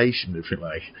triangulation, if you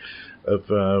like, of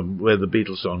where the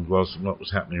Beatles song was and what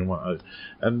was happening,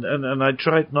 and I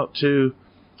tried not to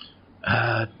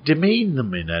demean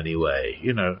them in any way,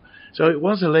 So it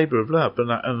was a labour of love.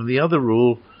 And the other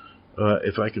rule,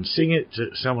 if I can sing it to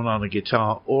someone on a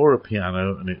guitar or a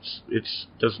piano, and it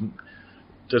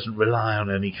doesn't rely on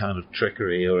any kind of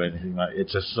trickery or anything like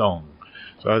it's a song.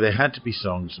 So they had to be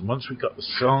songs, and once we got the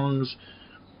songs,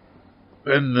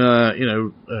 then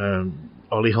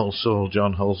Ollie Holsall,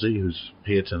 John Halsey, who's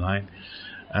here tonight,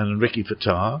 and Ricky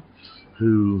Fattar,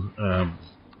 who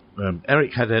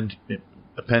Eric had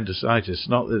appendicitis.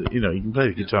 Not that he can play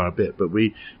the guitar a bit, but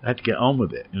we had to get on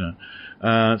with it.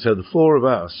 So the four of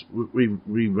us,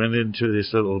 we went into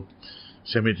this little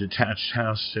semi-detached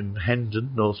house in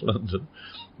Hendon, North London,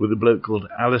 with a bloke called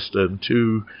Alistair and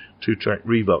two-track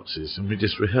Revoxes, and we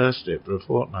just rehearsed it for a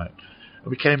fortnight,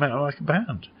 and we came out like a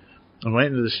band. I went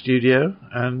into the studio,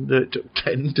 and it took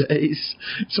 10 days.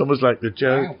 It's almost like the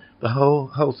joke, the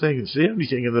whole thing. It's the only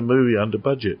thing in the movie under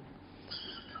budget.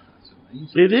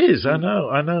 It is, I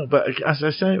know. But as I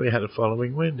say, we had a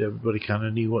following wind. Everybody kind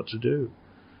of knew what to do.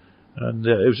 And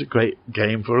it was a great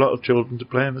game for a lot of children to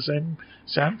play in the same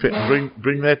sandpit and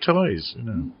bring their toys,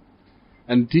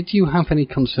 And did you have any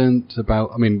concerns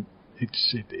about,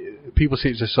 people see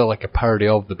it as sort of like a parody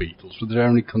of the Beatles. Were there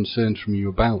any concerns from you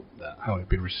about that, how it'd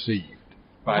be received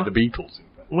by the Beatles?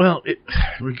 Well,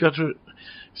 we got to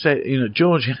say,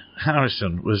 George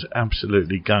Harrison was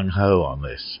absolutely gung-ho on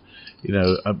this.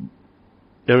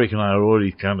 Eric and I are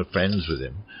already kind of friends with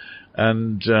him,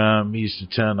 and he used to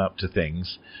turn up to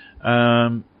things.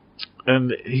 And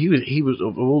he was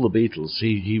of all the Beatles,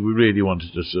 he really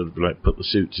wanted to sort of like put the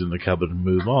suits in the cupboard and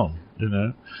move on,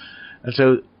 And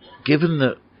so, given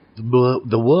that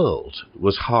the world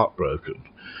was heartbroken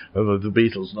over the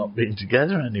Beatles not being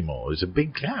together anymore, there's a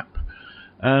big gap,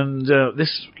 and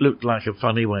this looked like a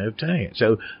funny way of doing it.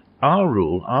 So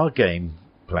our game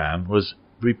plan was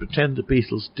we pretend the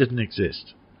Beatles didn't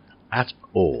exist at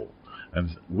all.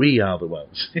 And we are the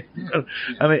ones.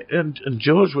 And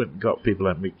George went and got people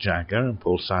like Mick Jagger and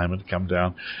Paul Simon to come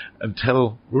down and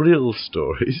tell real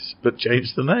stories, but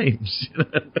change the names.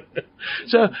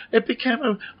 So it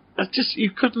became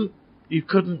you couldn't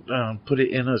put it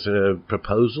in as a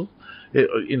proposal.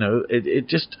 It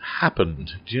just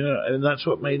happened. And that's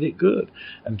what made it good.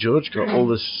 And George got all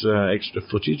this extra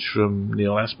footage from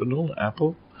Neil Aspinall,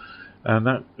 Apple. And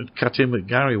that cut in with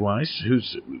Gary Weiss,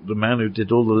 who's the man who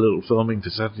did all the little filming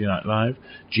for Saturday Night Live.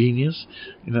 Genius,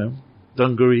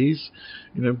 dungarees,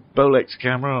 Bolex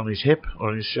camera on his hip or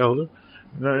on his shoulder.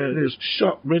 It was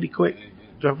shot really quick,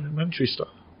 documentary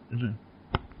stuff.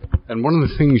 And one of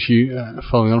the things you,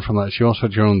 following on from that, you also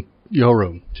had your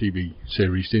own TV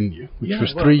series, didn't you? Which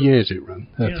was 3 years it ran.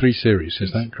 3 series,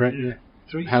 is that correct? Yeah.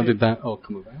 How did that all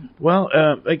come about? Well,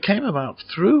 it came about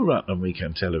through Rutland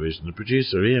Weekend Television. The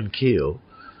producer, Ian Keel,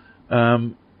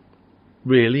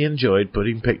 really enjoyed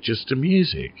putting pictures to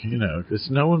music, because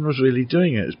no one was really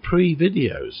doing it. It was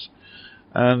pre-videos.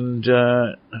 And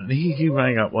he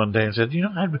rang up one day and said,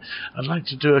 I'd like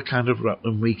to do a kind of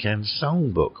Rutland Weekend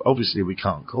songbook. Obviously, we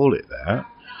can't call it that,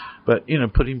 but,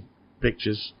 putting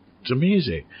pictures to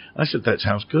music. I said, that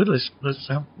sounds good. Let's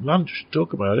have lunch,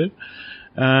 talk about it.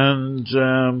 And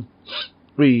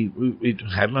we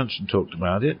had lunch and talked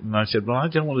about it. And I said, well, I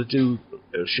don't want to do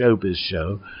a showbiz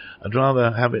show. I'd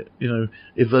rather have it,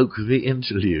 evoke the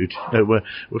interlude, where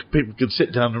people can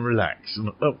sit down and relax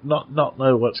and not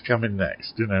know what's coming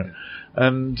next,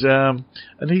 And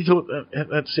he thought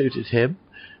that suited him.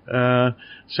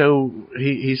 So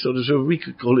he sort of said, we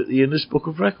could call it the Innes Book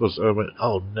of Records. So I went,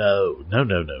 oh, no,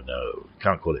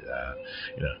 can't call it that.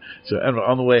 So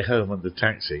on the way home on the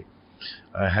taxi,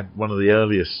 I had one of the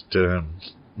earliest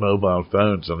mobile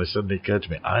phones, and it suddenly occurred to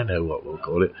me, I know what we'll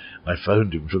call it. And I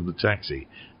phoned him from the taxi.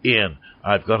 Ian,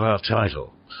 I've got our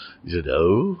title. He said,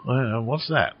 oh, what's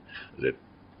that? I said,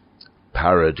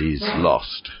 Paradise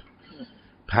Lost.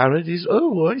 Paradise?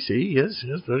 Oh, I see. Yes,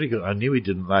 very good. I knew he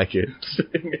didn't like it.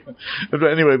 But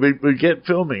anyway, we get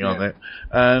filming on it,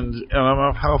 and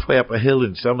I'm halfway up a hill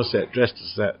in Somerset, dressed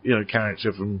as that,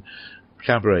 character from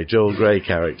Cabaret, Joel Grey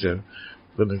character.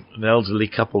 When an elderly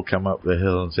couple come up the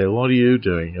hill and say, what are you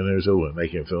doing? And there's, we're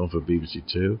making a film for BBC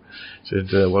Two. Said,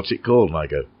 what's it called? And I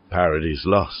go, Paradise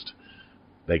Lost.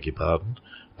 Beg your pardon?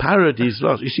 Paradise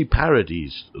Lost. You see,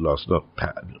 Paradise Lost, not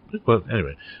well,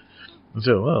 anyway. And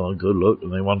so, well, good luck.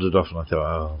 And they wandered off, and I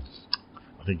thought,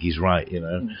 I think he's right,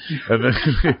 And then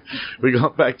we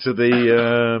got back to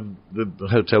the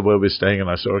hotel where we were staying, and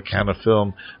I saw a can of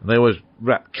film, and they always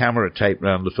wrap camera tape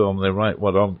around the film, and they write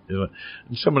what on, and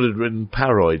someone had written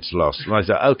Paroids Lost, and I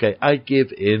said, okay, I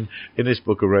give in this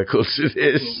book of records it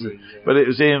is. But it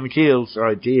was Ian Keel's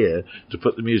idea to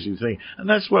put the music thing, and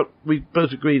that's what we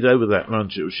both agreed over that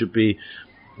lunch. It should be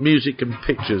music and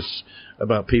pictures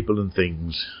about people and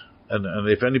things, and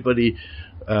if anybody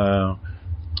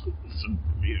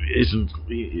isn't,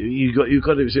 you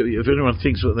got to, if anyone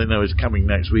thinks what they know is coming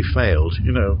next, we failed.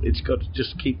 It's got to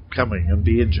just keep coming and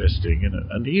be interesting,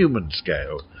 and human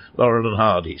scale, Laurel and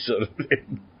Hardy sort of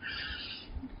thing.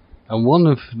 And one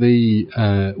of the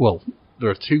there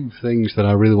are two things that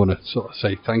I really want to sort of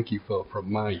say thank you for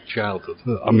from my childhood.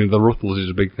 I mean, the Ruttles is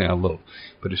a big thing I love,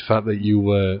 but it's the fact that you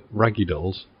were Raggy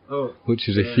Dolls, which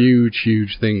is a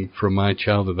huge thing from my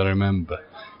childhood that I remember.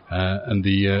 And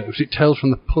was it Tales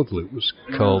from the Puddle it was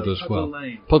called as well?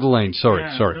 Lane. Puddle Lane, sorry,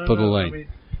 Puddle Lane.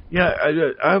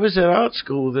 I was at art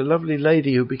school with a lovely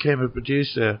lady who became a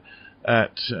producer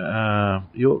at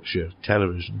Yorkshire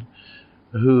Television,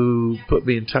 who put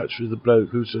me in touch with a bloke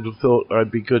who sort of thought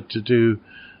I'd be good to do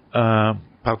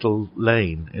Puddle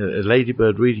Lane, a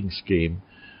Ladybird reading scheme.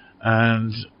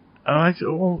 And I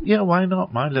thought, well, yeah, why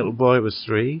not? My little boy was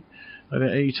 3.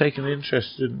 And you take an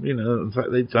interest in, the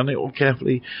fact they'd done it all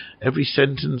carefully. Every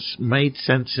sentence made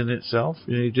sense in itself.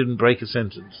 You didn't break a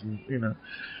sentence,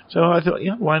 So I thought,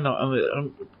 why not?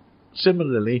 And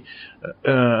similarly,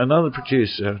 another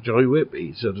producer, Joy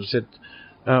Whitby, sort of said,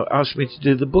 asked me to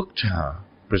do the Book Tower,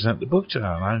 present the Book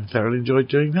Tower, and I thoroughly enjoyed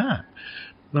doing that.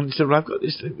 And he said, well, I've got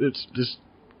this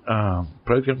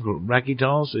program called Raggy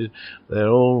Dolls. They're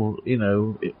all,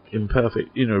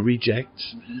 imperfect,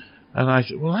 rejects. Mm-hmm. And I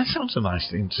said, well, that sounds a nice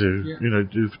thing to,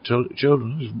 do for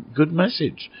children. It's a good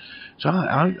message. So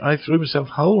I threw myself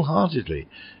wholeheartedly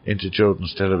into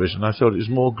children's television. I thought it was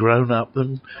more grown-up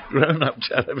than grown-up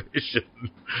television.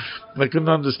 I couldn't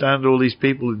understand all these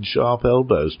people in sharp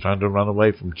elbows trying to run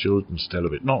away from children's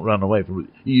television. Not run away from it,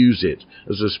 use it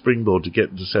as a springboard to get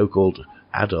into so-called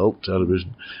adult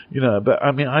television. But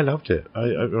I mean, I loved it.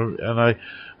 I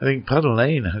think Puddle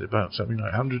Lane had about something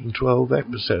like 112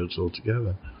 episodes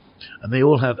altogether. And they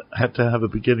all had to have a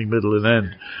beginning, middle, and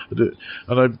end.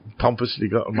 And I pompously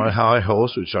got on my high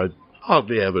horse, which I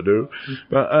hardly ever do.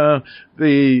 But I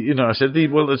said,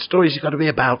 the story's got to be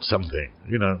about something,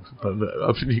 But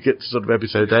often you get to sort of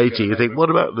episode 80, you think, what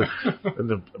about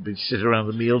and we sit around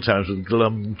the meal times with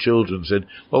glum children and said,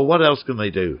 well, what else can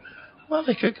they do? Well,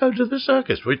 they could go to the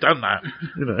circus. We've done that,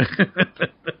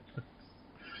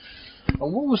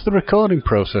 And what was the recording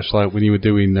process like when you were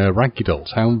doing Raggy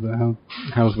Dolls? How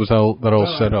was that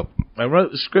all set up? I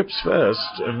wrote the scripts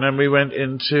first, and then we went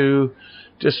into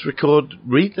just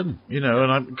read them,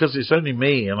 and because it's only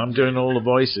me, and I'm doing all the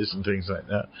voices and things like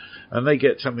that, and they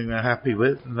get something they're happy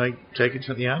with, and they take it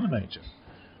to the animator,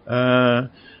 and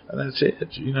that's it,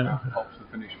 Pops the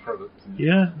finished product.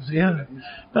 Yeah.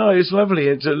 No, it's lovely.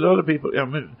 It's a lot of people. I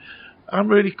mean, I'm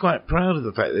really quite proud of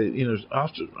the fact that,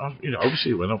 after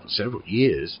obviously it went on for several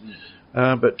years,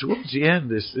 but towards the end,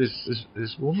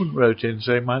 this woman wrote in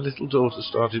saying, my little daughter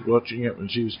started watching it when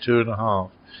she was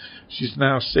 2.5. She's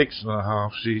now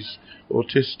 6.5. She's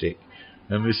autistic,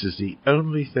 and this is the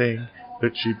only thing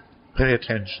that she'd pay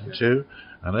attention to.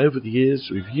 And over the years,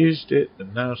 we've used it,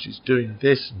 and now she's doing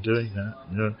this and doing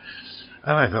that.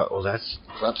 And I thought, well, that's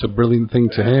a brilliant thing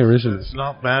to hear, isn't it? It's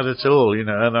not bad at all, you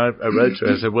know. And I wrote to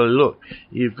her, I said, well, look,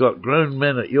 you've got grown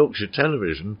men at Yorkshire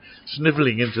Television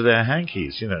snivelling into their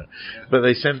hankies, you know. But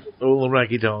they sent all the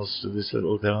raggy dolls to this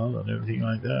little girl and everything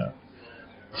like that.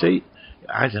 See,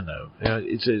 I don't know.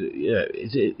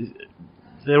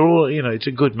 They're all, you know, it's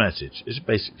a good message. It's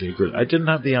basically a good. I didn't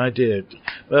have the idea.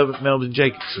 Melvin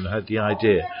Jacobson had the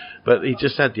idea, but he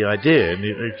just had the idea, and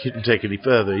he didn't take it any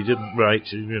further. He didn't write.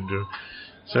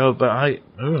 So, but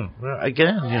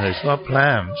again, you know, it's not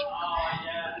planned.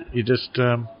 You just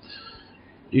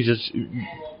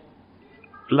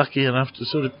lucky enough to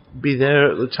sort of be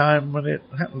there at the time when it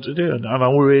happened to do it, and I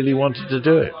really wanted to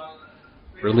do it.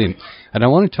 Brilliant. And I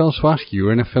wanted to also ask you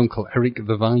were in a film called Eric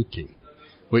the Viking,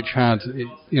 which had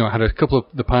a couple of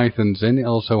the Pythons in. It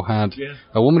also had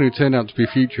a woman who turned out to be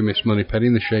future Miss Moneypenny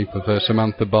in the shape of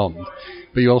Samantha Bond.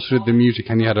 But you also did the music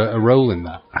and you had a role in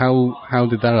that. How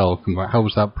did that all come about? How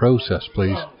was that process,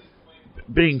 please?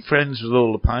 Being friends with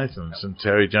all the Pythons and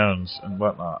Terry Jones and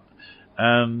whatnot.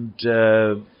 And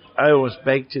I always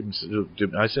begged him to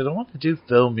do. I said, I want to do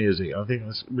film music. I think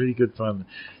that's really good fun.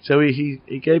 So he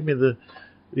gave me the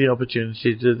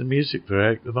opportunity to do the music for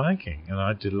Eric the Viking, and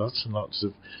I did lots and lots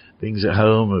of things at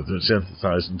home, of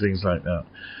synthesized and things like that.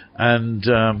 And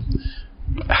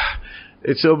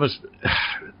it's almost,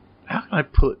 how can I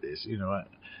put this? You know,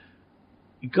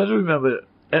 you've got to remember,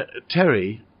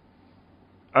 Terry.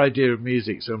 Idea of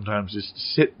music sometimes is to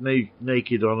sit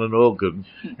naked on an organ,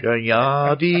 going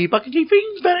yardie buckety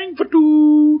things bang for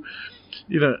two,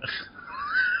 you know.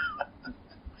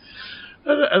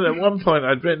 And at one point,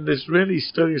 I'd written this really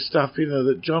stirring stuff, you know,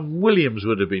 that John Williams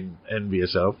would have been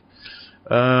envious of.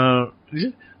 He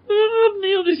said,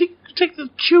 Neil, do you think you could take the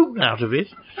tune out of it?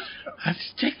 I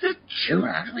said, take the tune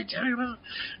out of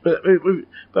it,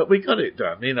 but we got it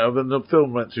done, you know. And the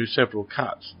film went through several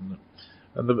cuts, and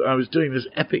I was doing this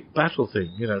epic battle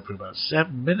thing, you know, for about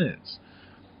 7 minutes,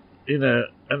 you know,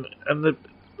 and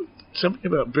something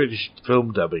about British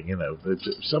film dubbing, you know, if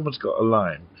someone's got a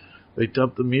line, they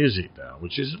dub the music down,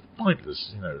 which is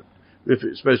pointless, you know, if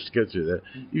it's supposed to go through there.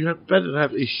 You have better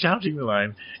have, he's shouting the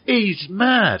line, he's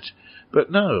mad,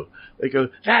 but no, they go,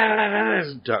 la la la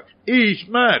la, duck, he's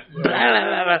mad, blah, blah,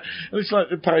 blah, blah. And it's like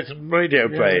the Python radio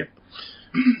play.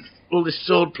 All this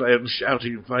sword play and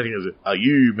shouting and fighting as are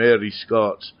you Mary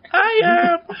Scott? I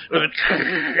am.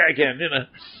 Again, you know.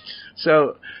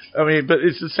 So, I mean, but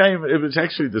it's the same. It was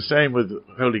actually the same with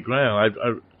Holy Grail.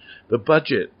 The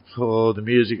budget for the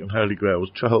music on Holy Grail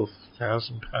was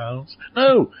 £12,000.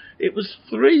 No, it was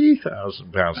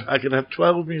 £3,000. I could have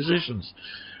 12 musicians,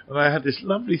 and I had this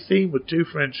lovely theme with 2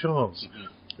 French horns.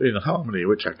 In harmony,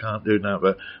 which I can't do now,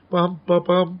 but bum bum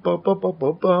bum bum bum bum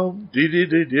bum bum dee dee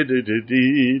dee dee dee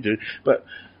dee dee. But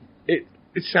it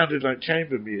sounded like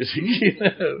chamber music, you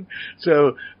know.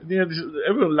 So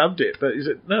everyone loved it, but he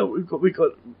said, "No, we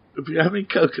got. If you have any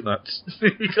coconuts,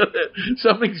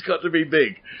 something's got to be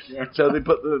big." Yeah. So they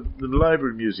put the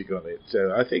library music on it.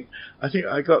 So I think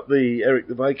I got the Eric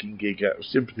the Viking gig out of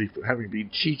sympathy for having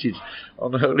been cheated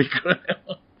on the Holy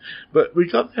Grail. But we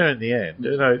got there in the end,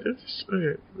 you know,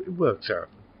 it works out.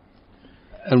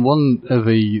 And one of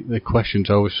the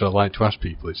questions I always like to ask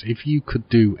people is, if you could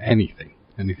do anything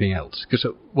else, because,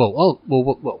 well,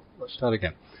 let's start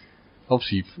again.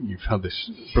 Obviously, you've had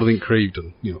this brilliant career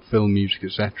done, you know, film, music,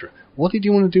 etc. What did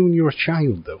you want to do when you were a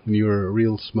child, though, when you were a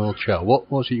real small child?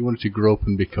 What was it you wanted to grow up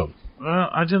and become? Well,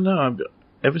 I don't know.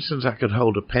 Ever since I could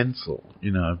hold a pencil, you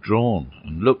know, I've drawn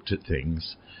and looked at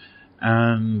things.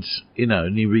 And, you know,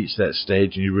 and you reach that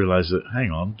stage and you realise that, hang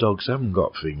on, dogs haven't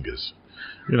got fingers.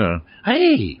 You know,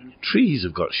 hey, trees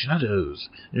have got shadows,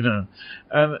 you know.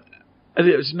 And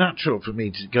it was natural for me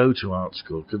to go to art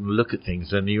school and look at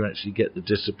things, and you actually get the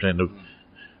discipline of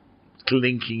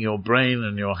linking your brain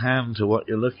and your hand to what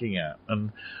you're looking at.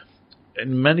 And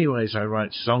in many ways, I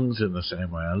write songs in the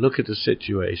same way. I look at a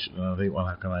situation and I think, well,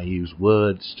 how can I use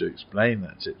words to explain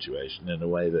that situation in a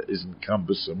way that isn't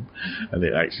cumbersome, and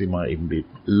it actually might even be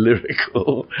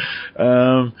lyrical.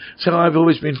 So I've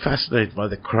always been fascinated by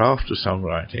the craft of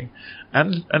songwriting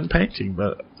and painting.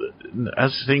 But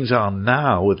as things are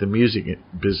now, with the music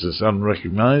business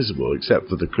unrecognizable except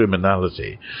for the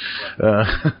criminality,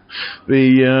 I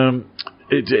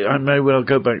may well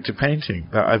go back to painting.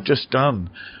 But I've just done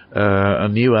a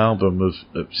new album of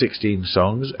 16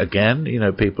 songs. Again, you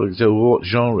know, people say, well, what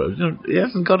genre? You know, it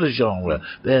hasn't got a genre.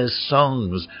 There's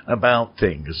songs about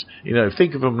things. You know,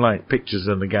 think of them like pictures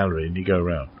in the gallery, and you go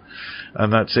around,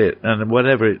 and that's it. And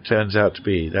whatever it turns out to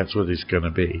be, that's what it's going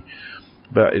to be.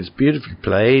 But it's beautifully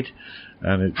played.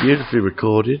 and it's beautifully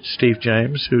recorded. Steve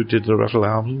James, who did the Russell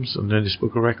albums and Dennis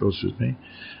Booker Records with me.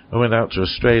 I went out to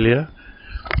Australia,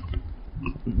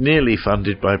 nearly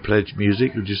funded by Pledge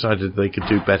Music, who decided they could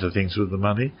do better things with the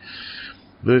money.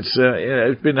 But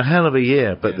it's been a hell of a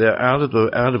year. But out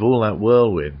of all that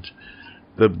whirlwind,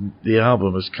 the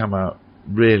album has come out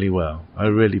really well.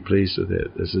 I'm really pleased with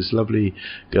it. There's this lovely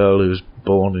girl who was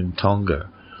born in Tonga.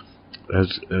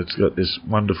 Has got this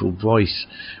wonderful voice,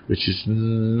 which is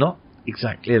not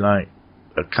exactly like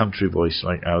a country voice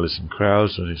like Alison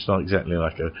Krauss, and it's not exactly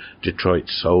like a Detroit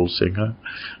soul singer,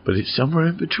 but it's somewhere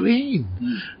in between,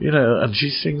 and she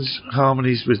sings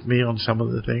harmonies with me on some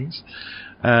of the things.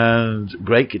 And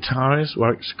great guitarist,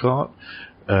 Warwick Scott,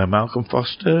 Malcolm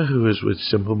Foster, who is with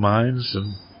Simple Minds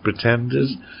and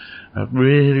Pretenders, a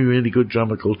really, really good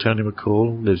drummer called Tony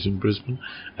McCall, lives in Brisbane,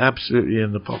 absolutely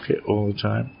in the pocket all the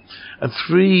time. And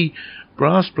 3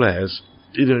 brass players,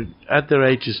 at their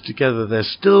ages together, they're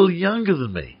still younger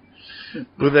than me.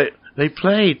 But they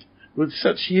played with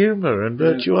such humour and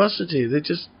virtuosity. They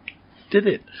just did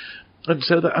it. And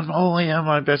so one of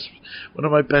my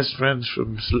best friends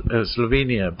from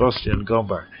Slovenia, Bostian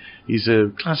Gombach. He's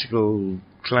a classical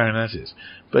clarinetist,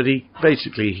 but he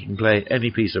can play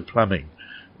any piece of plumbing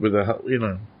with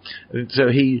and so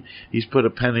he's put a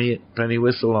penny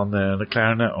whistle on there and a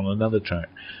clarinet on another track.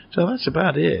 So that's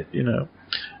about it,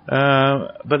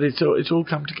 But it's all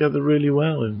come together really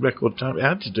well in record time. It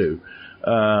had to do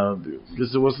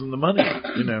because there wasn't the money,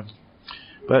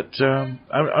 But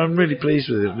I'm really pleased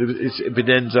with it. If it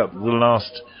ends up the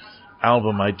last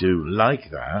album I do like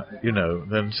that,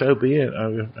 then so be it.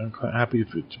 I'm quite happy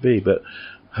for it to be. But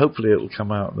hopefully it will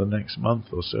come out in the next month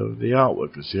or so. The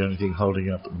artwork is the only thing holding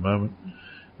up at the moment.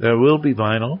 There will be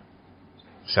vinyl.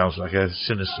 Sounds like a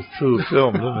sinister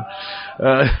film, doesn't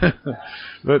it?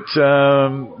 But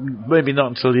maybe not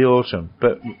until the autumn.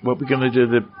 But what we're going to do,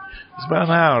 it's about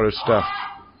an hour of stuff.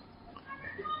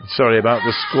 Sorry about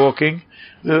the squawking.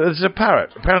 There's a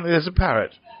parrot. Apparently there's a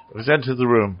parrot that has entered the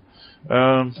room.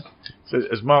 So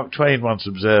as Mark Twain once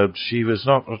observed, she was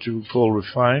not what you would call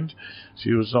refined.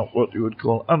 She was not what you would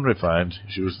call unrefined.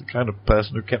 She was the kind of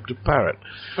person who kept a parrot.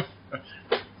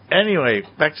 Anyway,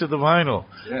 back to the vinyl.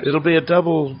 Yes. It'll be a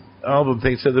double album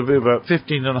thing, so there'll be about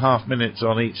 15.5 minutes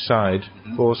on each side,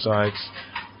 4 sides.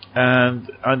 And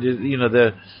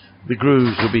the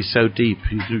grooves will be so deep,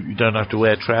 you don't have to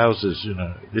wear trousers,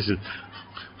 This is...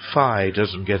 Phi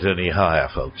doesn't get any higher,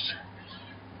 folks.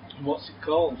 What's it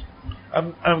called?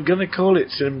 I'm going to call it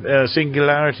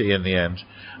Singularity in the end.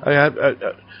 At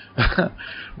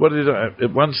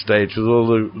one stage, with all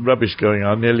the rubbish going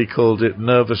on, nearly called it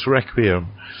Nervous Requiem.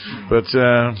 But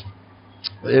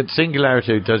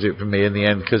Singularity does it for me in the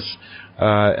end because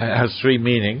it has 3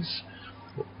 meanings.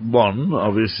 1,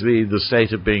 obviously, the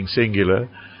state of being singular.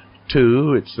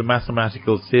 2, it's the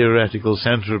mathematical, theoretical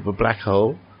centre of a black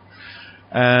hole.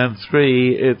 And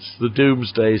 3, it's the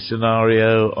doomsday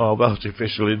scenario of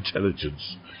artificial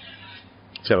intelligence.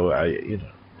 So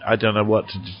I don't know what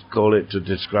to call it to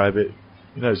describe it.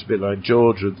 It's a bit like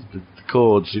George with the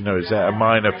chords. Is that a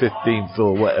minor 15th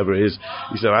or whatever it is?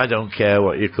 He said, I don't care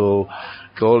what you call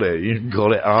it. You can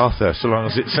call it Arthur, so long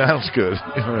as it sounds good.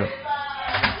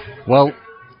 Well,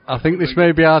 I think this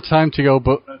may be our time to go,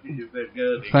 but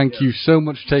thank you so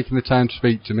much for taking the time to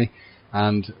speak to me,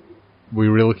 and we're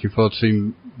really looking forward to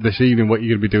seeing this evening what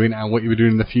you're going to be doing and what you'll be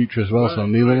doing in the future as well. So,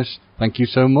 Neil Innes, thank you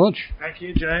so much. Thank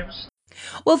you, James.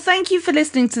 Well, thank you for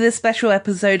listening to this special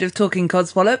episode of Talking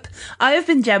Codswallop. I have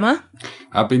been Gemma.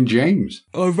 I've been James.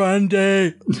 I've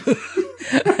Andy.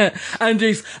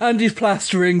 Andy's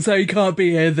plastering, so he can't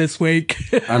be here this week.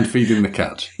 And feeding the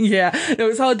cat. Yeah, no,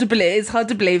 it's hard to believe. It's hard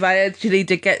to believe. I actually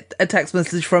did get a text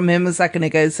message from him a second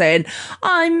ago saying,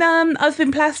 I've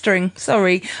been plastering.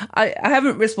 Sorry, I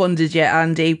haven't responded yet,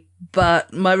 Andy.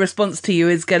 But my response to you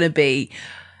is going to be,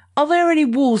 are there any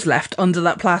walls left under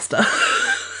that plaster?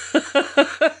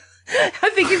 I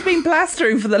think he's been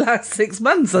plastering for the last 6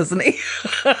 months, hasn't he?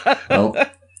 Well,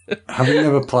 having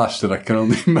never plastered, I can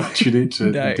only imagine it's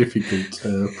a difficult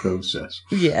process.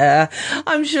 Yeah,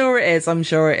 I'm sure it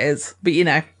is.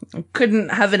 But, couldn't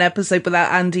have an episode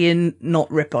without Andy and not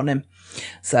rip on him.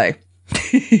 So...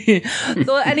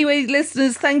 So anyway,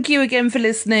 listeners, thank you again for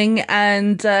listening,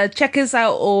 and check us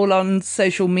out all on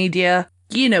social media.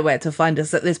 You know where to find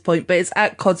us at this point, but it's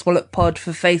at Codswallop Pod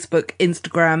for Facebook,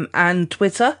 Instagram and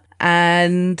Twitter.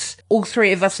 And all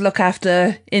 3 of us look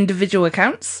after individual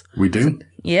accounts. We do.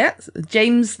 Yeah.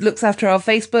 James looks after our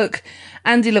Facebook.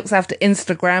 Andy looks after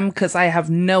Instagram because I have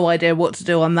no idea what to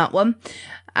do on that one.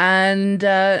 And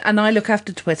I look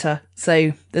after Twitter.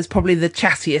 So there's probably the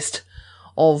chattiest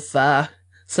of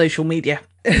social media.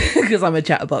 Because I'm a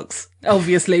chatterbox,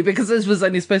 obviously, because this was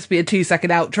only supposed to be a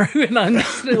 2-second outro and I'm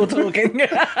still talking.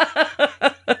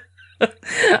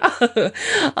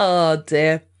 Oh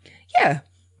dear. Yeah.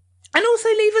 And also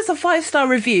leave us a 5-star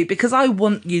review because I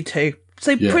want you to.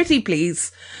 So pretty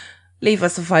please leave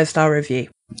us a 5-star review.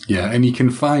 Yeah, and you can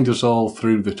find us all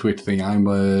through the Twitter thing.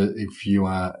 If you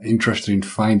are interested in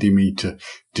finding me to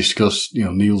discuss,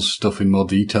 Neil's stuff in more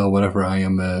detail, whatever I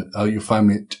am, you'll find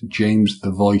me at James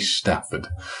the Voice Stafford.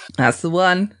 That's the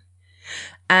one.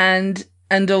 And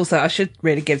also, I should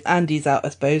really give Andy's out, I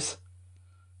suppose.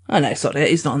 Oh no, sorry,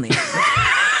 he's not on the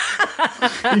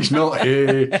episode. He's not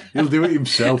here. He'll do it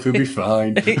himself. He'll be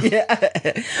fine.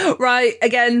 Yeah. Right,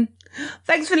 again.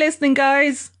 Thanks for listening,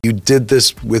 guys. You did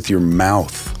this with your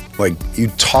mouth. Like, you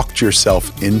talked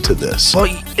yourself into this.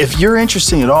 Well, if you're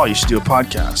interesting at all, you should do a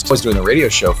podcast. I was doing a radio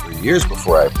show for years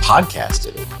before I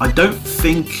podcasted it. I don't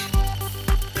think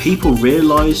people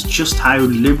realise just how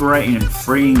liberating and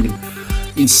freeing and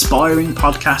inspiring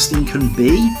podcasting can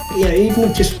be. Yeah, even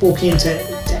if just walking into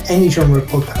any genre of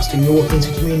podcasting, you're walking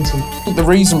into community. The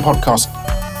reason podcasts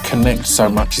connect so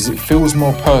much is it feels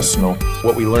more personal.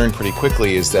 What we learned pretty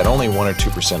quickly is that only 1 or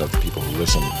 2% of the people who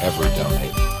listen ever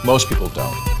donate. Most people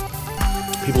don't.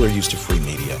 People are used to free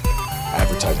media,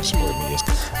 advertising supported media.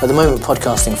 At the moment,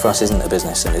 podcasting for us isn't a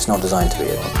business, and it's not designed to be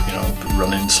it.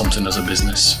 Running something as a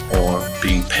business or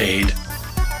being paid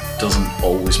doesn't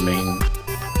always mean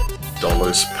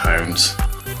dollars, pounds,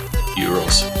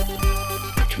 euros.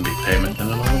 It can be payment in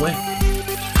another way.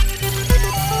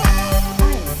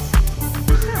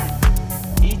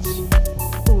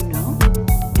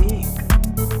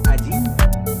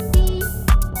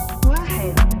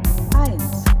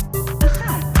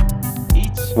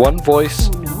 One Voice,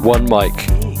 One Mic,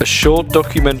 a short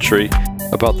documentary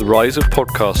about the rise of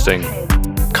podcasting,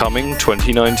 coming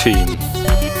 2019.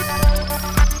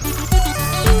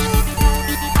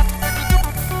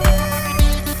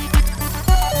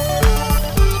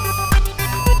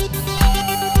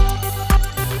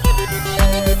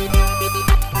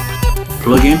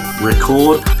 Plug in,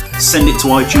 record, send it to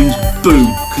iTunes,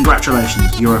 boom,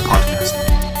 congratulations, you're a podcast.